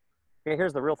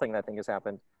 here's the real thing that I think has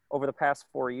happened. Over the past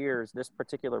 4 years, this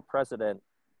particular president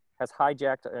has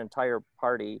hijacked an entire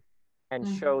party and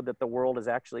showed that the world is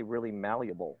actually really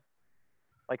malleable.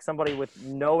 Like, somebody with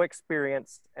no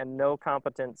experience and no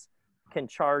competence can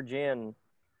charge in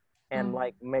and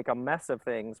like make a mess of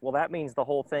things. Well, that means the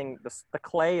whole thing, the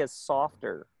clay is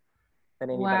softer than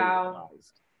anybody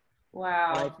realized.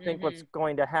 Wow. And I think what's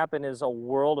going to happen is a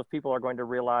world of people are going to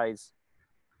realize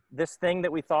this thing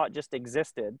that we thought just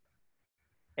existed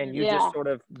and you just sort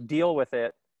of deal with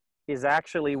it is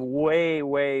actually way,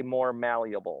 way more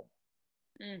malleable.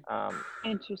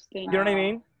 Interesting. You know what I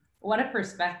mean? What a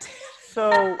perspective.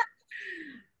 So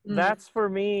that's, for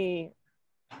me,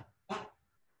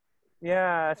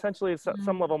 essentially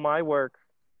some level my work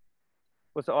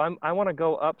was, I want to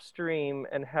go upstream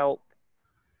and help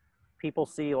people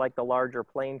see like the larger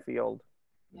playing field,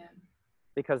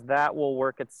 because that will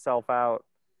work itself out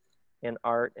in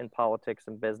art and politics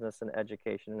and business and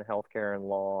education and healthcare and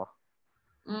law.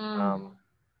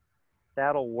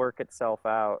 That'll work itself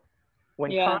out.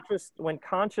 When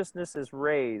consciousness is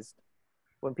raised,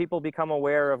 when people become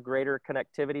aware of greater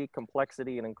connectivity,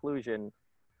 complexity, and inclusion,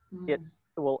 it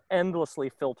will endlessly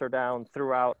filter down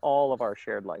throughout all of our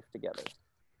shared life together.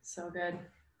 So good.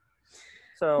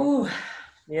 So,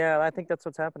 yeah, I think that's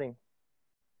what's happening.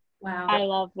 Wow. I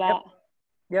love that.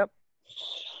 Yep.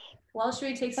 Well, should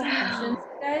we take some questions,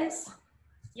 guys?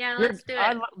 Yeah, let's do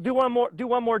it. Do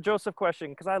one more Joseph question,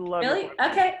 because I love Really? it.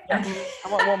 Okay.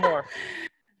 I want one more.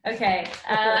 Okay.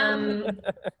 I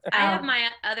have my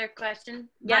other question.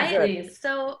 Yeah, please.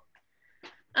 So,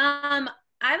 I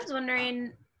was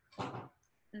wondering,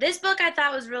 this book I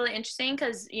thought was really interesting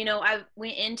because, you know, I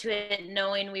went into it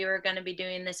knowing we were going to be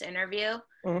doing this interview.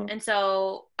 And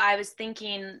so I was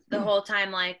thinking the whole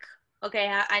time, like, okay,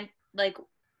 I like,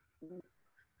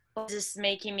 what's this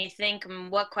making me think,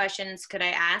 and what questions could I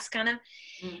ask, kind of.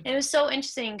 And it was so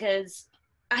interesting because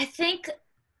I think,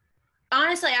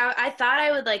 honestly, I thought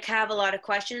I would like have a lot of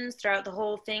questions throughout the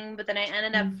whole thing, but then I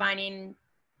ended up finding,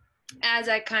 as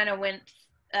I kind of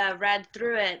read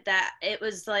through it, that it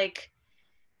was like,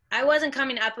 I wasn't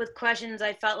coming up with questions.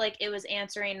 I felt like it was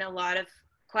answering a lot of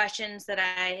questions that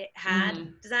I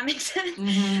had. Does that make sense?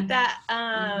 That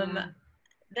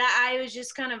I was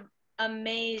just kind of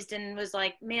amazed and was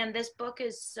like, man, this book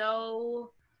is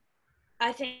so,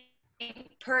 I think,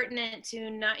 pertinent to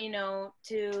not, you know,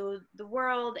 to the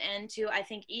world and to, I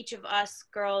think, each of us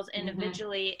girls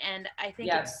individually. And I think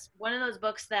it's one of those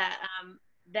books that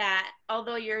that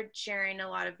although you're sharing a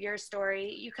lot of your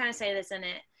story, you kind of say this in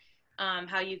it,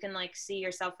 how you can like see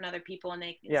yourself in other people and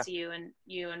they can see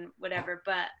you and whatever.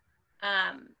 But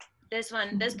this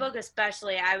book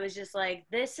especially, I was just like,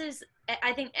 this is,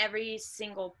 I think every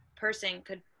single person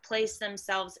could place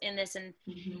themselves in this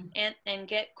and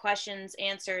get questions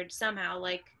answered somehow,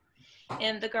 like,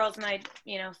 and the girls and I,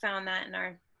 you know, found that in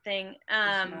our thing,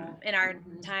 in our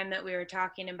time that we were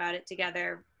talking about it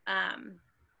together.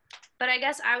 But I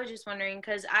guess I was just wondering,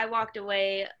 because I walked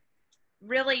away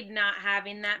really not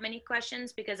having that many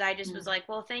questions, because I just was like,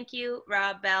 well, thank you,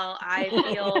 Rob Bell. I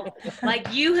feel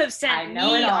like you have sent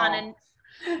me on an,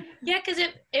 because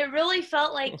it really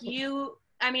felt like you,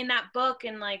 I mean, that book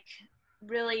and like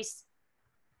really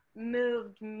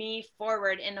moved me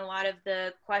forward in a lot of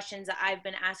the questions that I've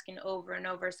been asking over and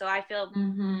over. So I feel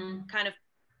kind of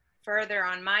further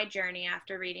on my journey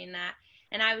after reading that.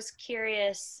 And I was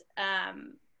curious,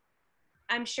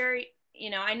 I'm sure, you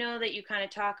know, I know that you kind of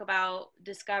talk about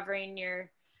discovering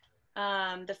your,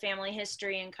 the family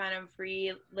history and kind of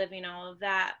reliving all of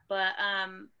that, but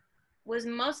was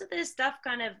most of this stuff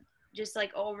kind of just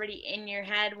like already in your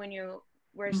head when you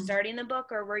were starting the book,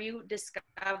 or were you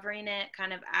discovering it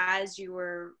kind of as you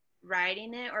were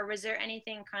writing it, or was there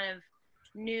anything kind of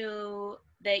new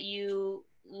that you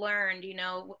learned, you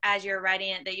know, as you're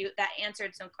writing it, that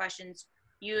answered some questions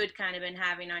you had kind of been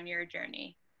having on your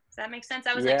journey? Does that make sense?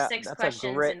 That was Yeah, like 6 that's a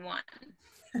questions great- in one.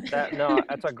 No,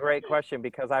 that's a great question,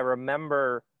 because I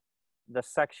remember the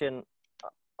section,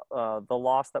 the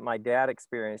loss that my dad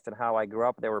experienced and how I grew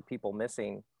up. There were people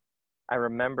missing. I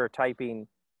remember typing,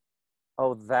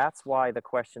 oh, that's why the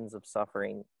questions of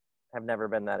suffering have never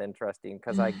been that interesting,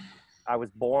 because I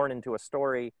was born into a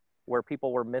story where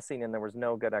people were missing and there was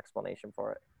no good explanation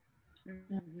for it.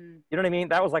 Mm-hmm. You know what I mean?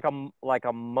 That was like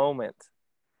a moment.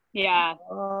 Yeah.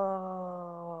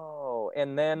 Oh,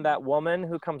 and then that woman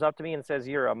who comes up to me and says,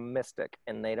 "You're a mystic,"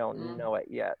 and they don't know it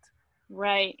yet.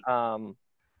 Right.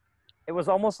 It was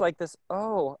almost like this.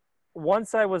 Oh,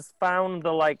 once I was found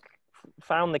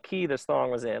the key the song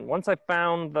was in. Once I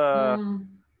found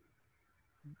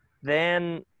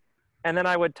then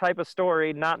I would type a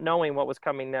story, not knowing what was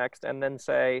coming next, and then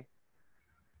say,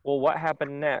 "Well, what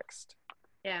happened next?"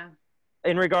 Yeah.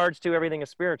 In regards to everything is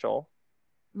spiritual.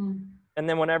 And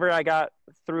then whenever I got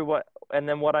through what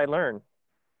I learned,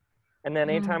 and then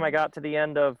anytime I got to the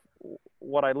end of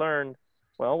what I learned,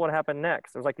 well, what happened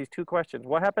next? There's like these two questions: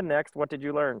 what happened next? What did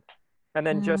you learn? And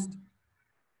then just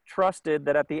trusted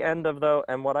that at the end of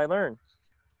and what I learned,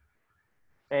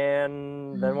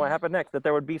 and then what happened next, that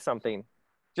there would be something.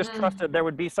 Just trusted there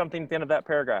would be something at the end of that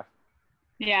paragraph.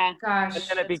 Yeah. Gosh. And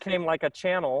then it became like a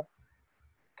channel,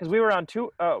 because we were on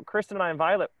tour. Kristen and I and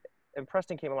Violet and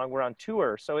Preston came along. We're on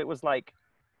tour, so it was like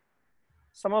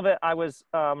some of it I was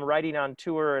writing on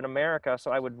tour in America.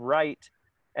 So I would write,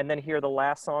 and then hear the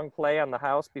last song play on the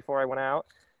house before I went out.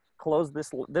 Close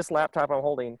this laptop I'm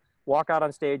holding. Walk out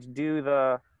on stage. Do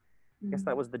I guess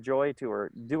that was the Joy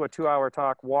tour. Do a 2-hour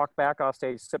talk. Walk back off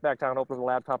stage. Sit back down. Open the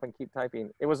laptop and keep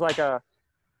typing. It was like a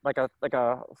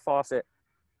faucet.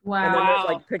 Wow. And then there's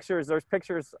like pictures. There's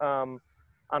pictures on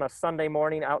a Sunday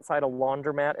morning outside a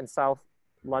laundromat in South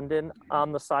London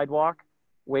on the sidewalk,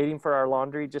 waiting for our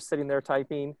laundry, just sitting there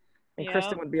typing. And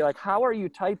Kristen would be like, "How are you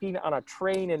typing on a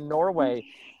train in Norway?"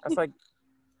 I was like,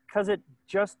 "Because it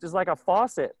just is like a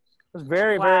faucet." It was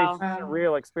very, very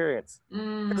surreal experience.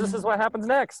 This is what happens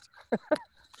next.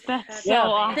 That's so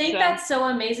awesome. I think that's so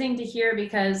amazing to hear,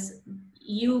 because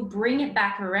you bring it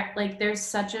back around. Like, there's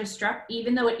such a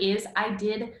even though it is,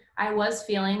 I was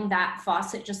feeling that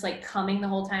faucet just like coming the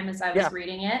whole time as I was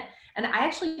reading it. And I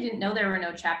actually didn't know there were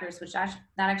no chapters, which that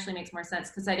actually makes more sense,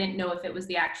 because I didn't know if it was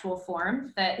the actual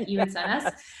form that you had sent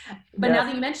us. But now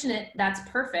that you mention it, that's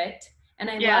perfect. And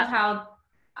I love how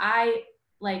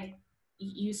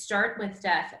you start with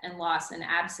death and loss and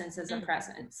absence as a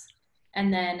presence.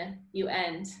 And then you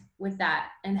end with that,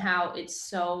 and how it's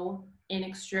so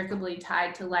inextricably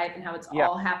tied to life, and how it's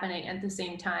all happening at the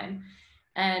same time.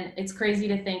 And it's crazy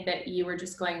to think that you were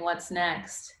just going, what's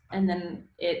next? And then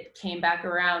it came back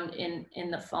around in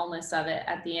the fullness of it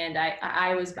at the end.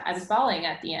 I was bawling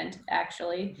at the end,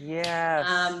 actually. Yes.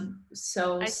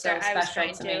 So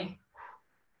special to me.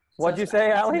 What'd you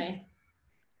say, Allie?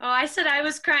 Oh, I said I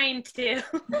was crying too.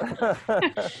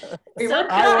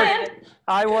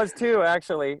 I was too,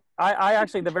 actually. I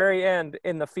actually, the very end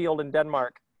in the field in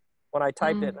Denmark, when I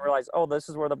typed it and realized, oh, this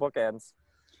is where the book ends.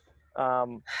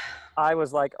 I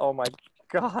was like, oh my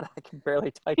God, I can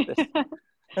barely type this.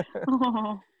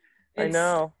 I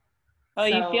know. Oh,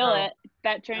 you feel it.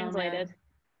 That translated.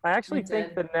 I actually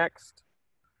think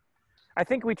I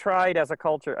think we tried as a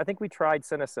culture. I think we tried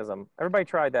cynicism. Everybody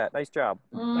tried that. Nice job.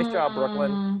 Nice job,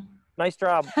 Brooklyn. Nice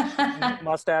job,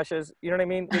 mustaches. You know what I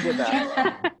mean? We did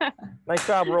that. Nice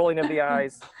job, rolling of the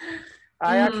eyes.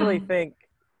 I actually think,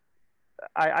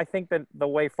 I think that the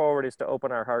way forward is to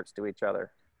open our hearts to each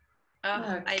other.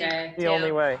 Okay. The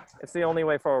only way. It's the only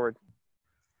way forward.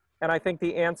 And I think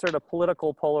the answer to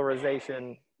political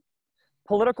polarization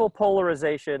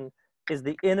is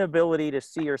the inability to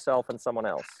see yourself in someone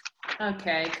else.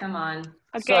 Okay, come on.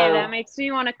 Okay, that makes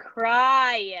me want to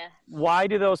cry. Why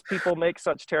do those people make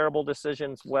such terrible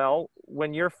decisions? Well,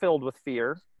 when you're filled with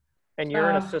fear and you're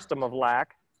in a system of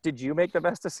lack, did you make the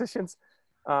best decisions?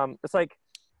 It's like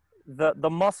the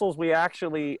muscles we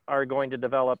actually are going to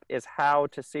develop is how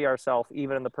to see ourselves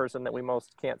even in the person that we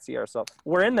most can't see ourselves.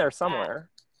 We're in there somewhere.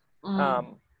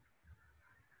 And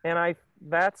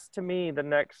that's to me the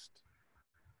next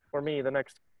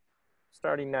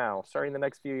starting the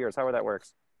next few years, however that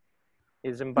works,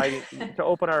 is inviting to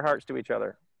open our hearts to each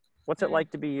other. What's it like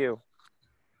to be you?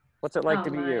 What's it like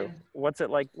to be you? What's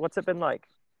it been like?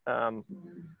 I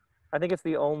think it's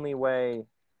the only way.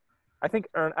 I think,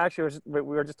 actually, we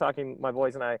were just talking, my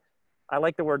boys and I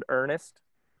like the word earnest.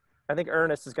 I think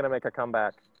earnest is going to make a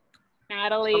comeback.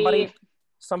 Natalie.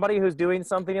 Somebody who's doing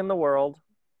something in the world,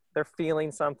 they're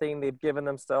feeling something, they've given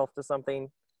themselves to something,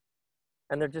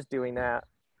 and they're just doing that.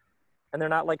 And they're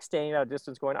not like staying at a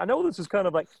distance going, I know this is kind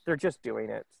of like, they're just doing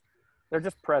it. They're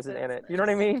just present in it. You know what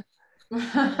I mean?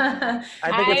 I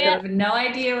think it's have no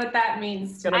idea what that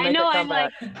means. gonna I make know a I'm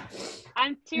comeback. like,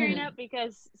 I'm tearing up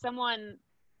because someone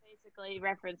basically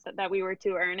referenced that we were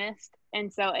too earnest. And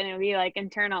we like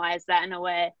internalized that in a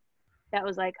way that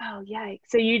was like, oh, yeah.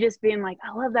 So you just being like,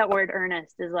 I love that word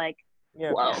earnest is like,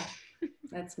 Yeah. whoa.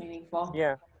 That's meaningful.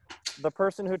 Yeah. The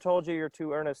person who told you you're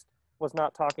too earnest was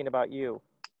not talking about you.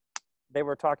 They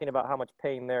were talking about how much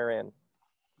pain they're in.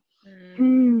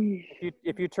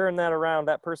 If you turn that around,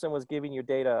 that person was giving you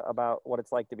data about what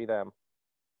it's like to be them.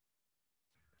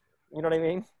 You know what I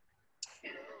mean?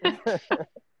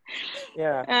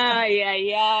 Yeah.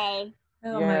 Yeah.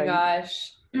 Oh my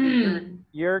gosh.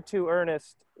 You're too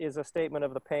earnest is a statement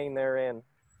of the pain they're in.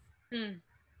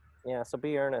 Yeah, so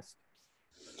be earnest.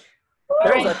 All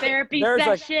right, therapy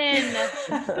session.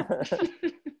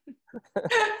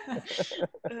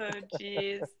 Oh,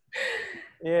 jeez.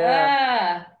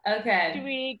 Yeah. Okay. Do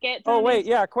we get? Oh wait,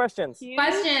 yeah. Questions.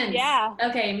 Questions. Yeah.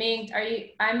 Okay, Ming, are you?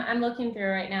 I'm looking through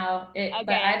right now. But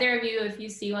either of you, if you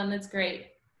see one, that's great.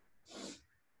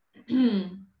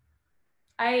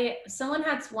 Someone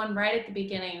had one right at the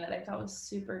beginning that I thought was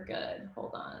super good.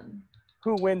 Hold on.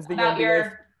 Who wins the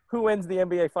NBA? Who wins the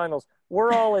NBA Finals?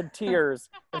 We're all in tears,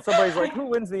 and somebody's like, "Who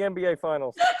wins the NBA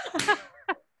Finals?"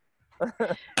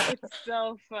 It's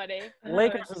so funny.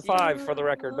 Lakers in 5 for the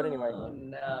record, but anyway. Oh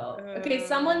no. Okay,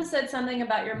 someone said something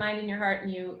about your mind and your heart,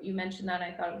 and you mentioned that.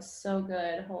 And I thought it was so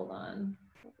good. Hold on.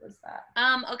 What was that?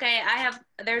 Okay,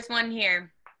 there's one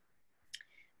here.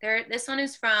 This one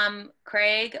is from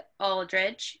Craig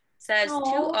Aldridge. Says, to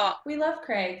all. We love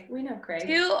Craig. We know Craig.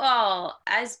 To all,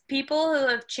 as people who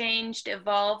have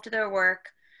evolved their work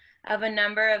of a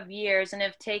number of years and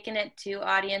have taken it to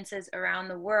audiences around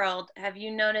the world, have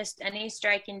you noticed any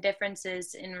striking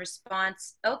differences in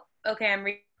response? Oh, okay, I'm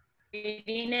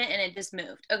reading it and it just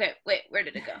moved. Okay, wait, where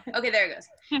did it go? Okay, there it goes.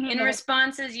 In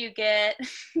responses you get,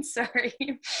 sorry.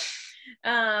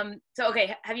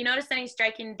 Okay, have you noticed any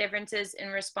striking differences in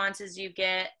responses you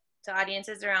get to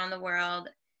audiences around the world?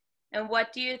 And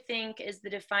what do you think is the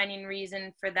defining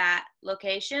reason for that?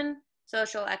 Location,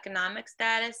 social economic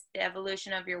status, the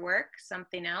evolution of your work,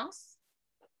 something else?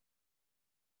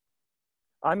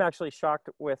 I'm actually shocked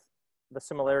with the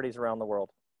similarities around the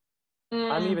world.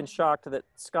 I'm even shocked that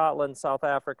Scotland, South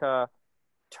Africa,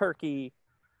 Turkey,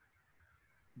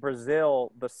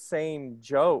 Brazil, the same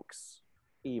jokes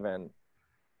even.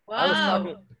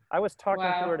 Wow. I was talking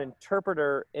to an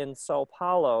interpreter in Sao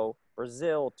Paulo,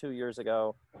 Brazil 2 years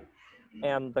ago,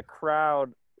 and the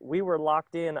crowd, we were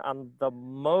locked in on the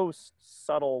most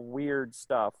subtle, weird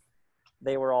stuff.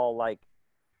 They were all like,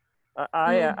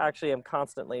 I actually am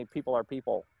constantly, people are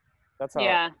people. That's how.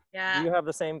 Yeah. Do you have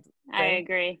the same thing? I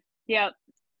agree. Yep.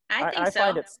 I think so.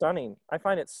 Find it stunning. I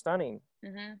find it stunning.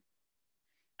 Mm-hmm.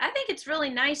 I think it's really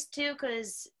nice too,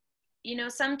 because,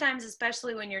 sometimes,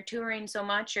 especially when you're touring so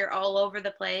much, you're all over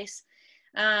the place.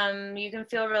 You can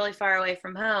feel really far away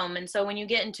from home. And so when you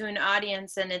get into an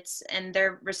audience and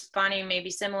they're responding maybe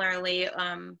similarly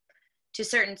to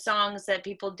certain songs that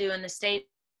people do in the States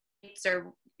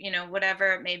or,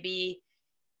 whatever it may be,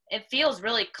 it feels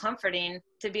really comforting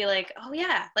to be like, oh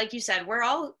yeah, like you said, we're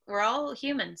all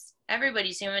humans.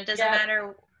 Everybody's human. It doesn't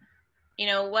matter,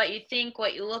 what you think,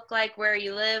 what you look like, where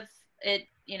you live.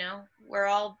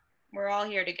 We're all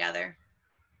here together.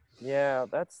 Yeah,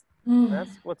 that's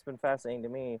what's been fascinating to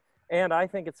me. And I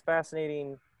think it's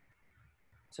fascinating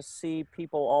to see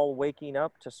people all waking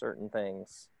up to certain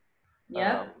things.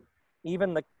 Yeah.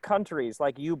 Even the countries,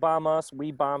 like you bomb us,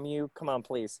 we bomb you. Come on,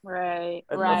 please. Right.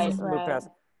 Let's just move past.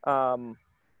 How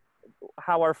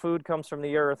our food comes from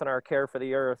the earth and our care for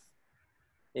the earth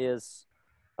is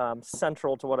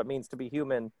central to what it means to be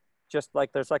human. Just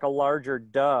like there's like a larger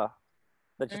duh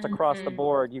that just across the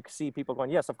board, you see people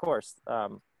going, yes, of course.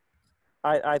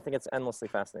 I think it's endlessly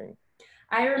fascinating.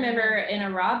 I remember in a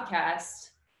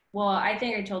Robcast, well, I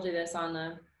think I told you this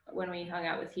when we hung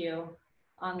out with you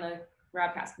on the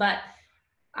Robcast, but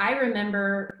I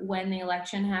remember when the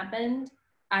election happened,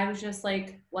 I was just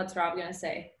like, what's Rob gonna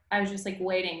say? I was just like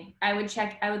waiting. I would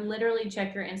literally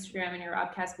check your Instagram and your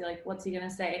Robcast, be like, what's he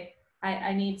gonna say?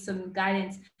 I need some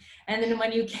guidance. And then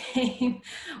when you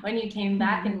came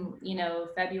back in,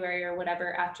 February or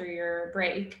whatever after your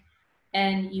break,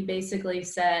 and you basically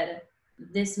said,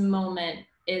 this moment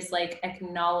is like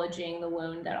acknowledging the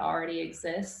wound that already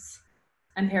exists.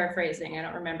 I'm paraphrasing, I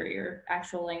don't remember your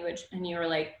actual language. And you were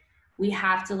like, we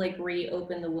have to like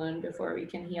reopen the wound before we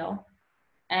can heal.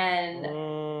 And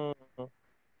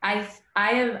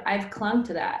I've clung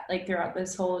to that like throughout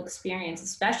this whole experience,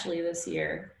 especially this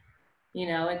year. You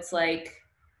know, it's like,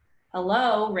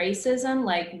 hello, racism,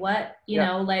 like what, you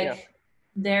know, like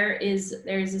there's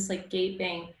this like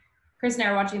gaping. Chris and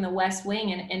I are watching The West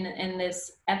Wing, and in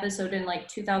this episode in like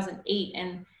 2008,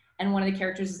 and one of the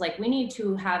characters is like, we need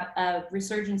to have a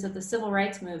resurgence of the civil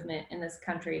rights movement in this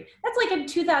country. That's like in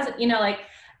 2000, you know, like,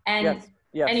 and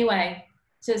anyway,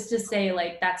 just to say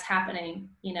like that's happening,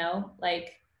 you know,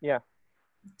 like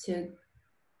to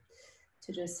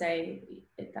just say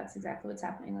that's exactly what's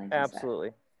happening. Like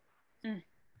absolutely.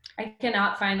 I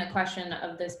cannot find the question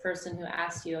of this person who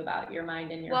asked you about your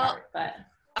mind and your heart, but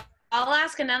I'll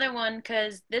ask another one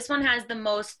because this one has the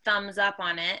most thumbs up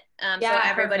on it. So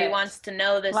everybody wants to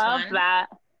know this one. Love that.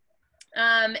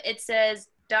 It says,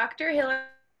 Dr.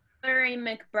 Hillary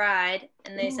McBride,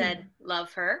 and they said,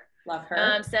 love her. Love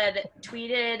her. Said,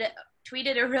 tweeted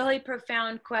a really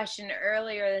profound question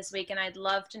earlier this week, and I'd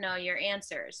love to know your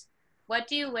answers. What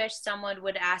do you wish someone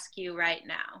would ask you right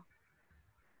now?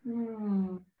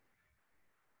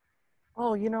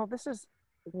 Oh, you know, this is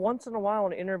once in a while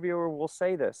an interviewer will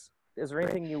say this. Is there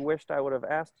anything you wished I would have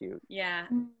asked you? Yeah.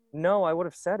 No, I would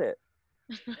have said it.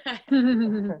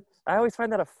 I always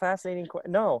find that a fascinating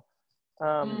question. No,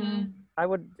 I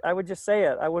would just say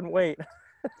it. I wouldn't wait.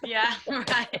 Yeah,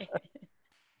 right.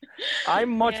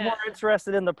 I'm much more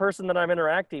interested in the person that I'm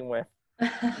interacting with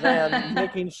than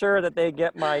making sure that they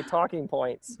get my talking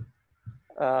points.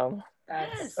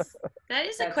 Yes, that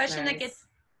is a question that gets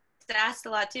asked a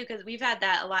lot too, because we've had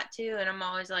that a lot too, and I'm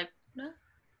always like, no,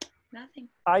 nothing.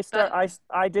 I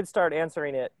did start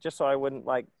answering it just so I wouldn't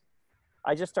like.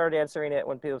 I just started answering it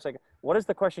when people say, "What is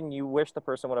the question you wish the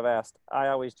person would have asked?" I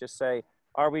always just say,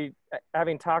 "Are we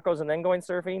having tacos and then going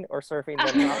surfing, or surfing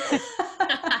then tacos?"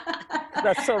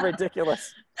 That's so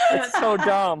ridiculous. It's so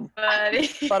dumb. But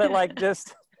it like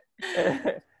just.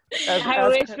 I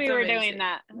wish we were doing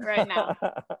that right now.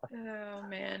 Oh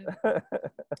man.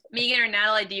 Meegan or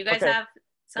Natalie, do you guys have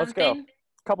something? Let's go.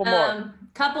 Couple more.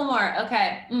 Couple more.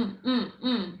 Okay.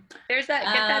 There's that.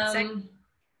 Get that sick.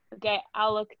 Okay,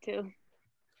 I'll look too.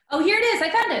 Oh, here it is. I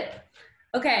found it.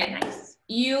 Okay. Nice.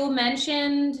 You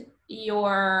mentioned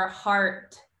your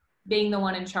heart being the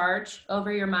one in charge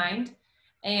over your mind,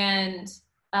 and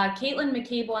Caitlin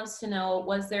McCabe wants to know,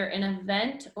 was there an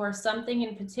event or something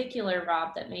in particular,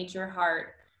 Rob, that made your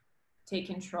heart take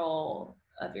control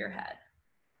of your head?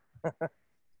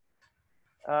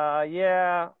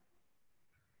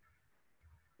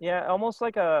 Yeah, almost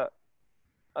like a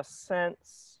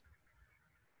sense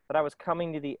that I was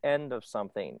coming to the end of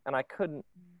something, and I couldn't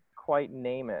quite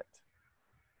name it.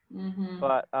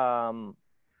 But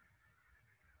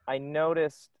I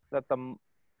noticed that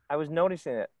I was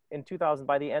noticing it in 2000.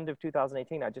 By the end of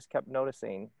 2018, I just kept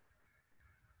noticing,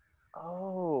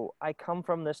 oh, I come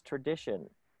from this tradition.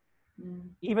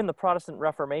 Even the Protestant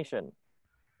Reformation,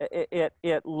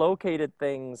 it located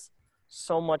things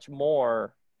so much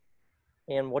more.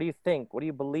 And what do you think? What do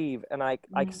you believe? And I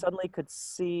suddenly could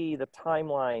see the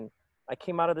timeline. I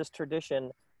came out of this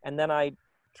tradition, and then I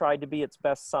tried to be its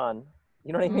best son.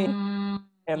 You know what I mean?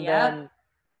 And then,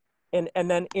 and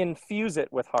then infuse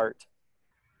it with heart.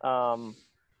 And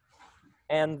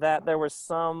that there was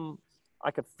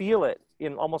I could feel it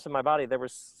almost in my body. There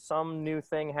was some new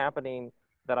thing happening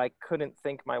that I couldn't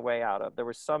think my way out of. There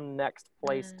was some next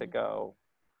place to go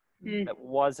that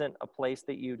wasn't a place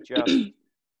that you just,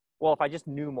 well, if I just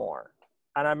knew more.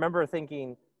 And I remember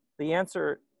thinking the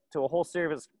answer to a whole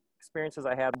series of experiences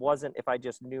I had wasn't if I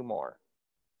just knew more.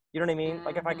 You know what I mean?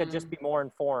 Like if I could just be more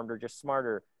informed or just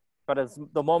smarter. But as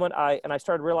the moment I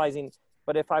started realizing,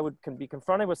 but if I would be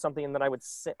confronted with something, and then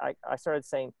I started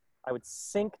saying, I would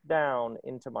sink down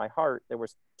into my heart, there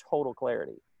was total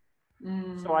clarity.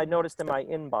 So I noticed in my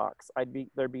inbox,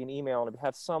 there'd be an email, and it'd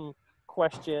have some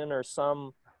question or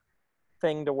some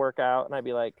thing to work out, and I'd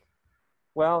be like,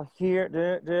 well, here,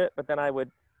 but then I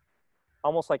would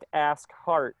almost like ask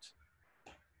heart,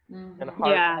 and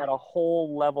heart had a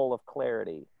whole level of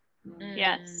clarity.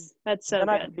 Yes, that's so then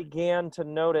good. I began to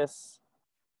notice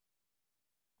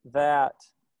that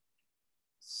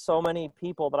so many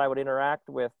people that I would interact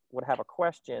with would have a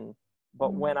question,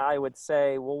 but when I would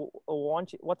say, well,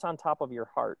 what's on top of your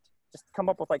heart? Just come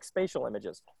up with like spatial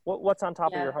images. What's on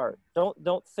top of your heart?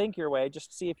 Don't think your way.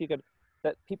 Just see if you could,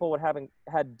 that people would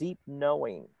had deep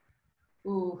knowing.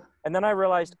 Ooh. And then I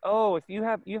realized, if you've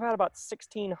had about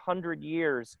 1,600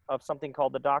 years of something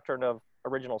called the doctrine of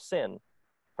original sin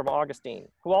from Augustine,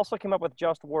 who also came up with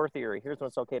just war theory. Here's when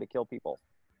it's okay to kill people.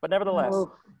 But nevertheless,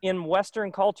 in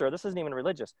Western culture, this isn't even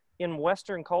religious. In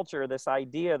Western culture, this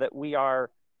idea that we are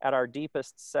at our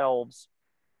deepest selves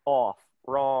off,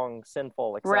 wrong,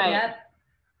 sinful, etc.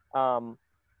 Right.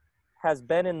 has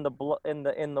been in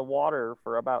the water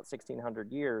for about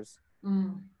 1600 years.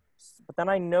 But then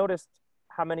I noticed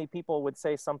how many people would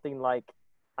say something like,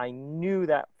 I knew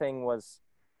that thing was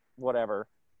whatever,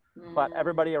 but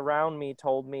everybody around me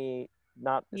told me it's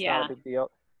not a big deal.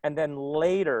 And then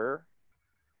later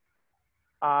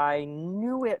I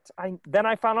knew it. Then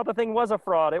I found out the thing was a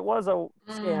fraud. It was a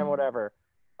scam, whatever.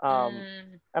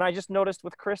 And I just noticed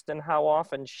with Kristen how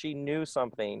often she knew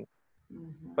something,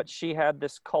 but she had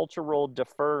this cultural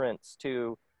deference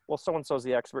to, well, so-and-so's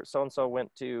the expert. So-and-so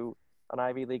went to an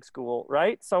Ivy League school,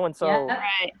 right? So-and-so. Yeah.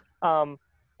 Right.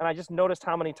 And I just noticed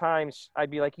how many times I'd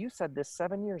be like, you said this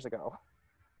 7 years ago.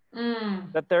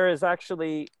 That there is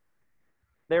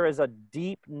a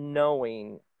deep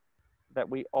knowing that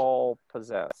we all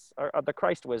possess, or the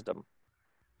Christ wisdom,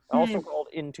 also called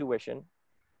intuition.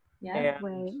 Yeah. And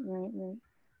Right.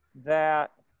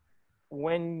 that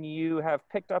when you have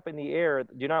picked up in the air,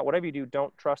 whatever you do,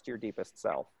 don't trust your deepest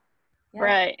self. Yeah.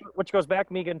 Right. Which goes back,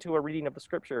 Meegan, to a reading of the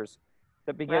scriptures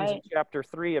that begins in chapter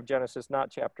 3 of Genesis,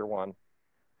 not chapter 1.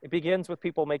 It begins with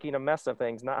people making a mess of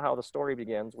things, not how the story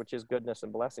begins, which is goodness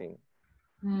and blessing.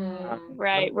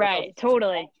 Right.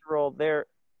 Totally.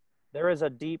 There is a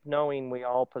deep knowing we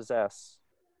all possess.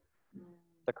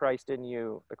 The Christ in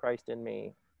you, the Christ in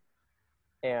me.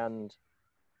 And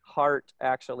heart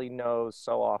actually knows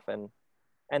so often.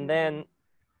 And then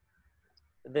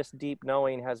this deep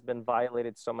knowing has been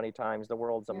violated so many times. The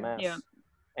world's a mess. Yeah.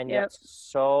 And yet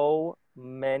so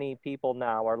many people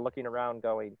now are looking around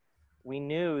going, we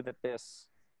knew that this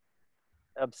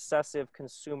obsessive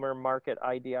consumer market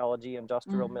ideology,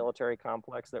 industrial military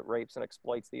complex that rapes and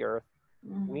exploits the earth,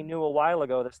 we knew a while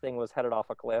ago this thing was headed off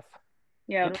a cliff.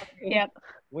 Yeah. You know what I mean? Yep.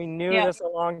 We knew this a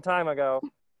long time ago.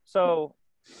 So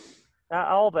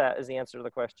all that is the answer to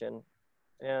the question.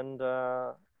 And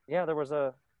there was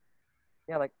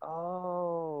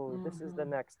this is the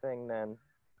next thing then.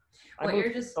 I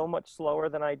moved so much slower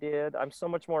than I did. I'm so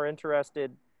much more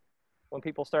interested when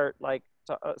people start like,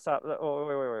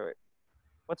 wait.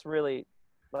 What's really,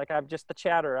 like, I'm just the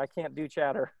chatter. I can't do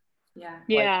chatter.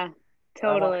 Yeah,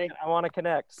 totally. I want to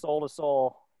connect soul to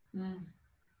soul.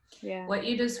 Yeah. What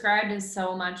you described is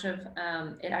so much of,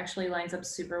 it actually lines up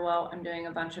super well. I'm doing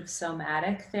a bunch of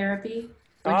somatic therapy,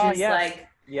 which is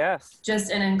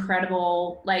just an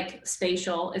incredible, like,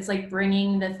 spatial, it's like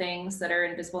bringing the things that are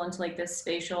invisible into like this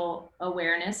spatial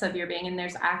awareness of your being. And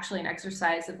there's actually an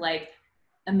exercise of like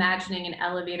imagining an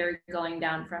elevator going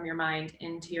down from your mind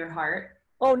into your heart.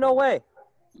 Oh, no way.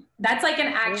 That's like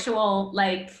an actual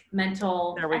like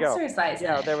mental exercise.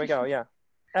 Yeah, there we go. Yeah.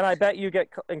 And I bet you get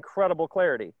incredible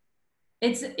clarity.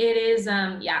 It is,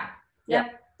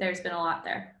 there's been a lot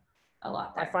there.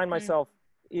 I find myself,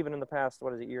 even in the past,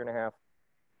 year and a half,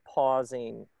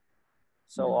 pausing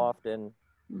so often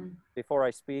before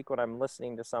I speak when I'm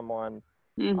listening to someone.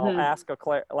 I'll ask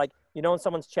when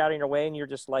someone's chatting away and you're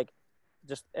just like,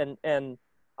 and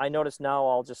I notice now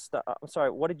I'll just, I'm sorry,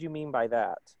 what did you mean by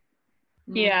that?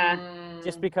 Yeah.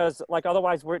 Just because, like,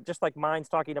 otherwise we're just like minds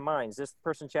talking to minds. This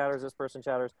person chatters.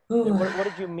 What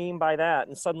did you mean by that?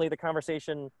 And suddenly the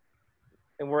conversation,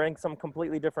 and we're in some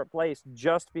completely different place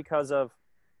just because of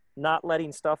not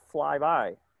letting stuff fly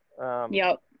by.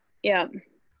 Yeah. Yeah,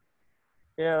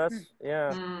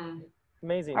 that's,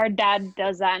 amazing. Our dad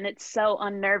does that, and it's so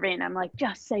unnerving. I'm like,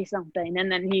 just say something.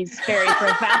 And then he's very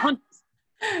profound.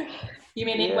 You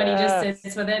mean when he just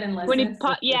sits with it and listens? When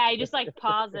he just like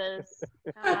pauses.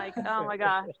 I'm like, oh my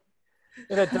gosh.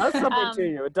 And it does something to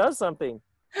you. It does something.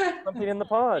 Something in the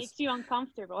pause. Makes you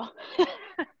uncomfortable.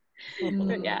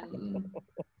 Yeah.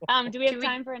 Do we have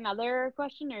time for another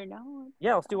question or no?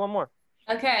 Yeah, let's do one more.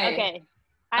 Okay.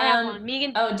 I have one.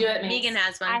 Meegan. Oh, do it, Meegan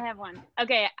has one. I have one.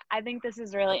 Okay. I think this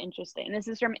is really interesting. This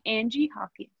is from Angie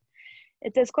Hawkins.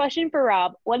 It says, question for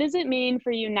Rob. What does it mean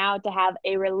for you now to have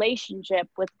a relationship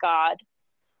with God?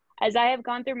 As I have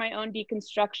gone through my own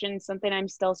deconstruction, something I'm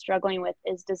still struggling with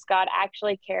is, does God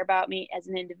actually care about me as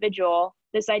an individual?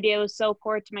 This idea was so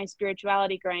core to my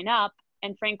spirituality growing up,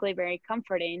 and frankly, very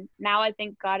comforting. Now I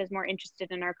think God is more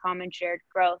interested in our common shared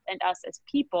growth and us as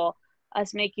people,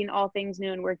 us making all things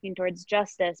new and working towards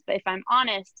justice. But if I'm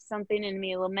honest, something in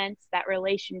me laments that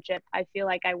relationship I feel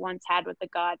like I once had with the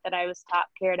God that I was taught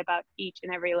cared about each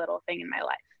and every little thing in my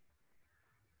life.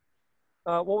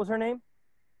 What was her name?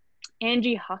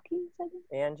 Angie Hawkins, I think.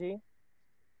 Angie?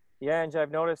 Yeah, Angie,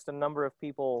 I've noticed a number of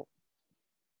people.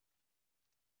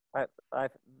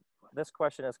 This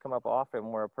question has come up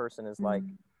often where a person is like,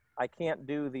 I can't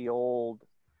do the old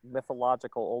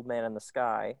mythological old man in the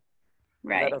sky.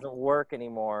 Right. That doesn't work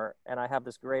anymore. And I have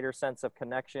this greater sense of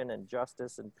connection and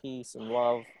justice and peace and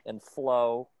love and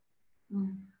flow.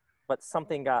 but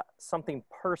something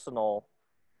personal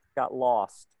got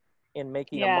lost in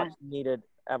making a much needed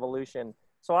evolution.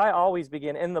 So I always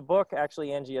begin in the book,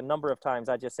 actually, Angie, a number of times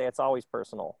I just say it's always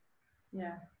personal.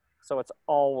 Yeah. So it's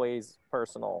always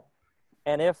personal.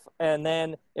 And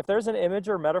then if there's an image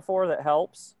or metaphor that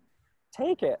helps,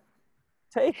 take it.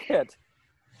 Take it.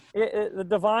 The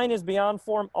divine is beyond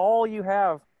form. All you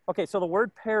have. Okay, so the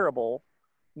word parable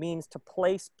means to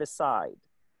place beside.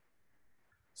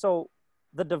 So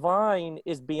the divine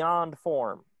is beyond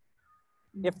form.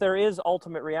 If there is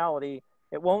ultimate reality,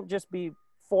 it won't just be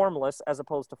formless as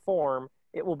opposed to form.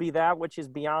 It will be that which is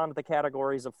beyond the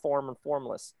categories of form and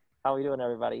formless. How are we doing,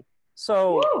 everybody?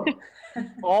 So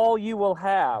all you will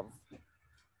have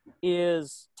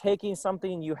is taking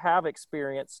something you have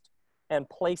experienced and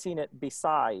placing it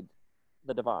beside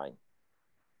the divine.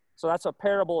 So that's what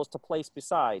parable is, to place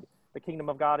beside. The kingdom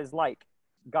of God is like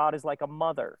a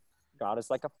mother. God is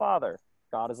like a father.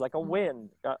 God is like a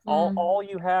wind. All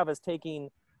you have is taking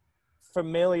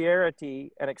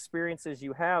familiarity and experiences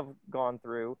you have gone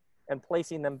through and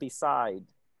placing them beside.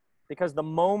 Because the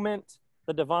moment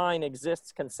the divine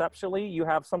exists conceptually, you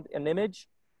have an image,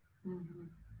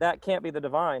 that can't be the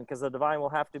divine, because the divine will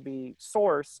have to be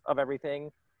source of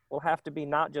everything, will have to be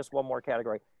not just one more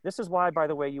category. This is why, by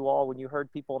the way, you all, when you heard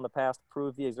people in the past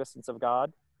prove the existence of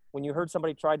God, when you heard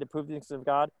somebody tried to prove the existence of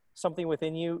God, something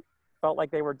within you felt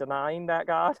like they were denying that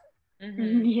God.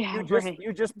 You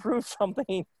just proved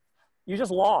something. You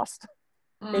just lost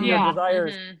in your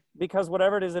desires, because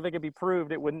whatever it is, if it could be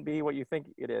proved, it wouldn't be what you think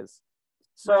it is.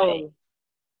 So,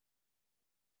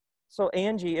 so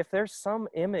Angie, if there's some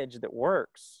image that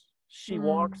works, she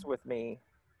walks with me.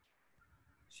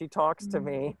 She talks to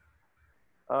me.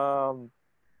 The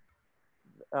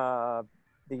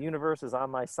universe is on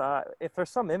my side. If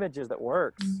there's some images that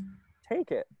works,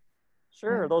 take it.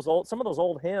 Sure, some of those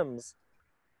old hymns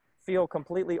feel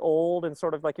completely old and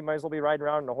sort of like you might as well be riding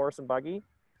around in a horse and buggy.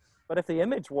 But if the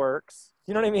image works,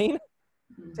 you know what I mean?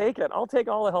 Take it. I'll take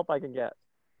all the help I can get.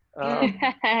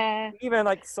 Even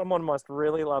like someone must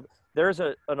really love. There's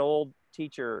an old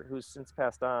teacher who's since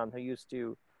passed on, who used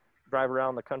to drive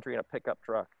around the country in a pickup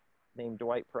truck, named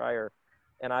Dwight Pryor.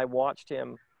 And I watched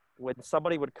him, when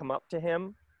somebody would come up to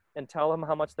him and tell him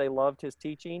how much they loved his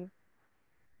teaching,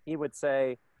 he would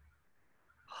say,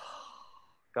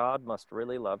 God must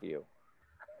really love you.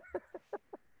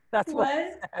 That's what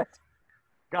he said.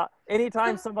 God,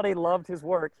 anytime somebody loved his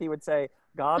work, he would say,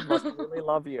 God must really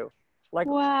love you. Like,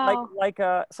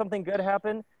 something good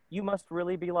happened, you must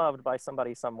really be loved by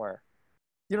somebody somewhere.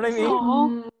 You know what I mean?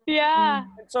 Oh, yeah.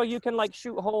 And so you can like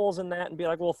shoot holes in that and be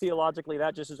like, well, theologically,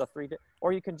 that just is a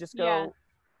or you can just go,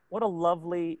 what a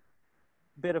lovely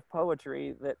bit of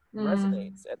poetry that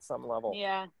resonates at some level.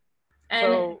 Yeah.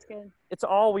 So it's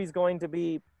always going to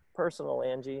be personal,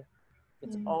 Angie.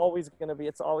 It's always going to be,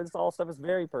 all stuff is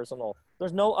very personal.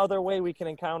 There's no other way we can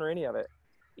encounter any of it.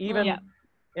 Even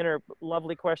in her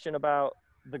lovely question about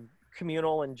the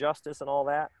communal injustice and all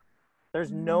that,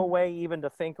 there's no way even to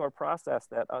think or process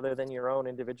that other than your own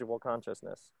individual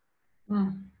consciousness.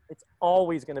 It's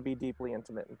always going to be deeply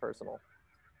intimate and personal.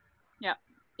 Yeah.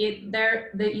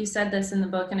 You said this in the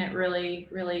book, and it really,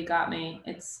 really got me.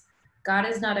 It's, God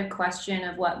is not a question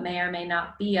of what may or may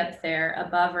not be up there,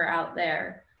 above or out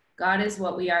there. God is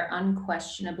what we are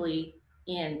unquestionably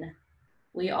in.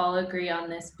 We all agree on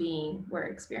this being we're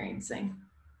experiencing.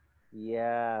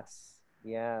 Yes.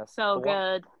 So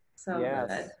good.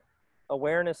 Good.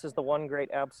 Awareness is the one great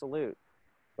absolute.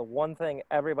 The one thing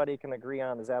everybody can agree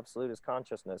on is absolute, is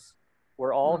consciousness.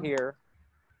 We're all here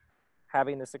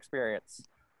having this experience.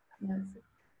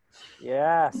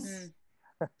 Yes.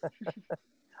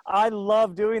 I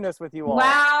love doing this with you all.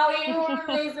 Wow, you were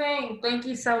amazing. Thank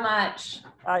you so much.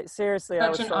 Seriously, I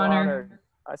was so honored.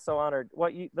 I'm so honored.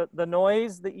 The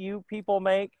noise that you people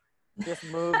make just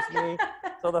moves me.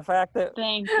 So the fact that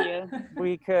thank you,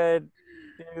 we could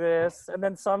do this, and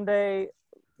then someday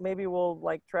maybe we'll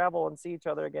like travel and see each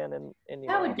other again in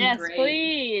that would be great.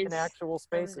 Please. In actual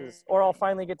spaces, or I'll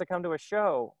finally get to come to a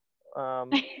show. That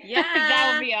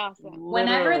would be awesome.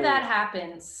 Whenever that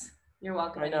happens, you're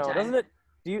welcome. I know, anytime. doesn't it?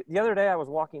 The other day I was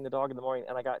walking the dog in the morning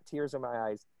and I got tears in my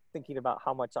eyes thinking about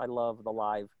how much I love the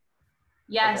live.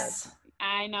 Yes. event.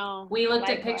 I know. We looked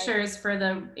at pictures for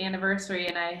the anniversary,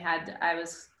 and I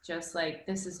was just like,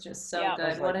 this is just so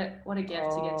good. What a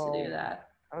gift to get to do that.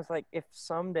 I was like, if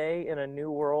someday in a new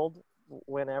world,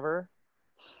 whenever,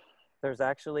 there's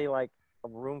actually like a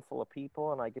room full of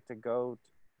people and I get to go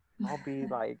I'll be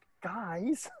like,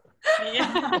 guys.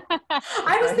 Yeah.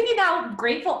 I was thinking how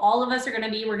grateful all of us are going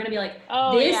to be. We're going to be like,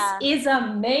 Oh, this yeah. is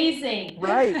amazing.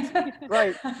 Right.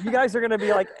 You guys are going to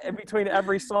be like, in between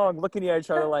every song, looking at each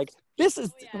other like, this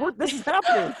is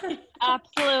happening.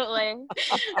 Absolutely.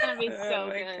 It's gonna be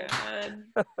so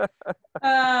good.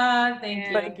 Thank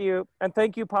you. Thank you. And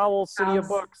thank you, Powell, City of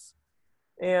Books,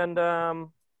 and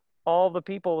all the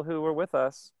people who were with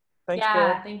us. Thanks,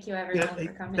 Bill. Thank you everyone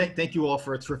for coming. Thank you all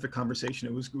for a terrific conversation.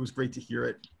 It was great to hear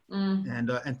it.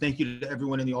 And thank you to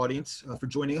everyone in the audience for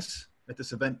joining us at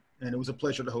this event. And it was a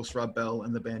pleasure to host Rob Bell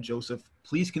and the band Joseph.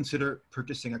 Please consider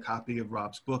purchasing a copy of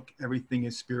Rob's book, Everything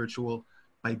is Spiritual,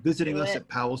 by visiting us at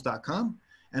powells.com.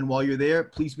 And while you're there,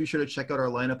 please be sure to check out our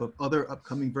lineup of other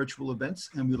upcoming virtual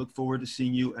events. And we look forward to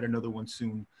seeing you at another one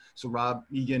soon. So Rob,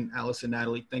 Meegan, Allison,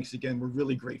 Natalie, thanks again. We're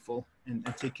really grateful, and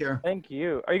take care. Thank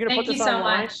you. Are you going to put this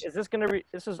online? Is this going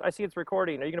to I see it's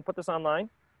recording. Are you going to put this online?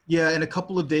 Yeah, in a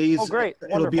couple of days. Oh, great.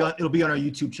 It'll be on our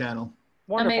YouTube channel.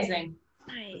 Wonderful. Amazing.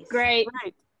 Nice. Great.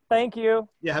 Thank you.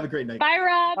 Yeah, have a great night. Bye,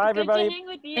 Rob. Bye, everybody. Good to hang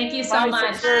with you. Thank you so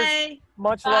much.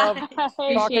 Much love. Bye. Talk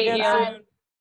again Appreciate you. soon.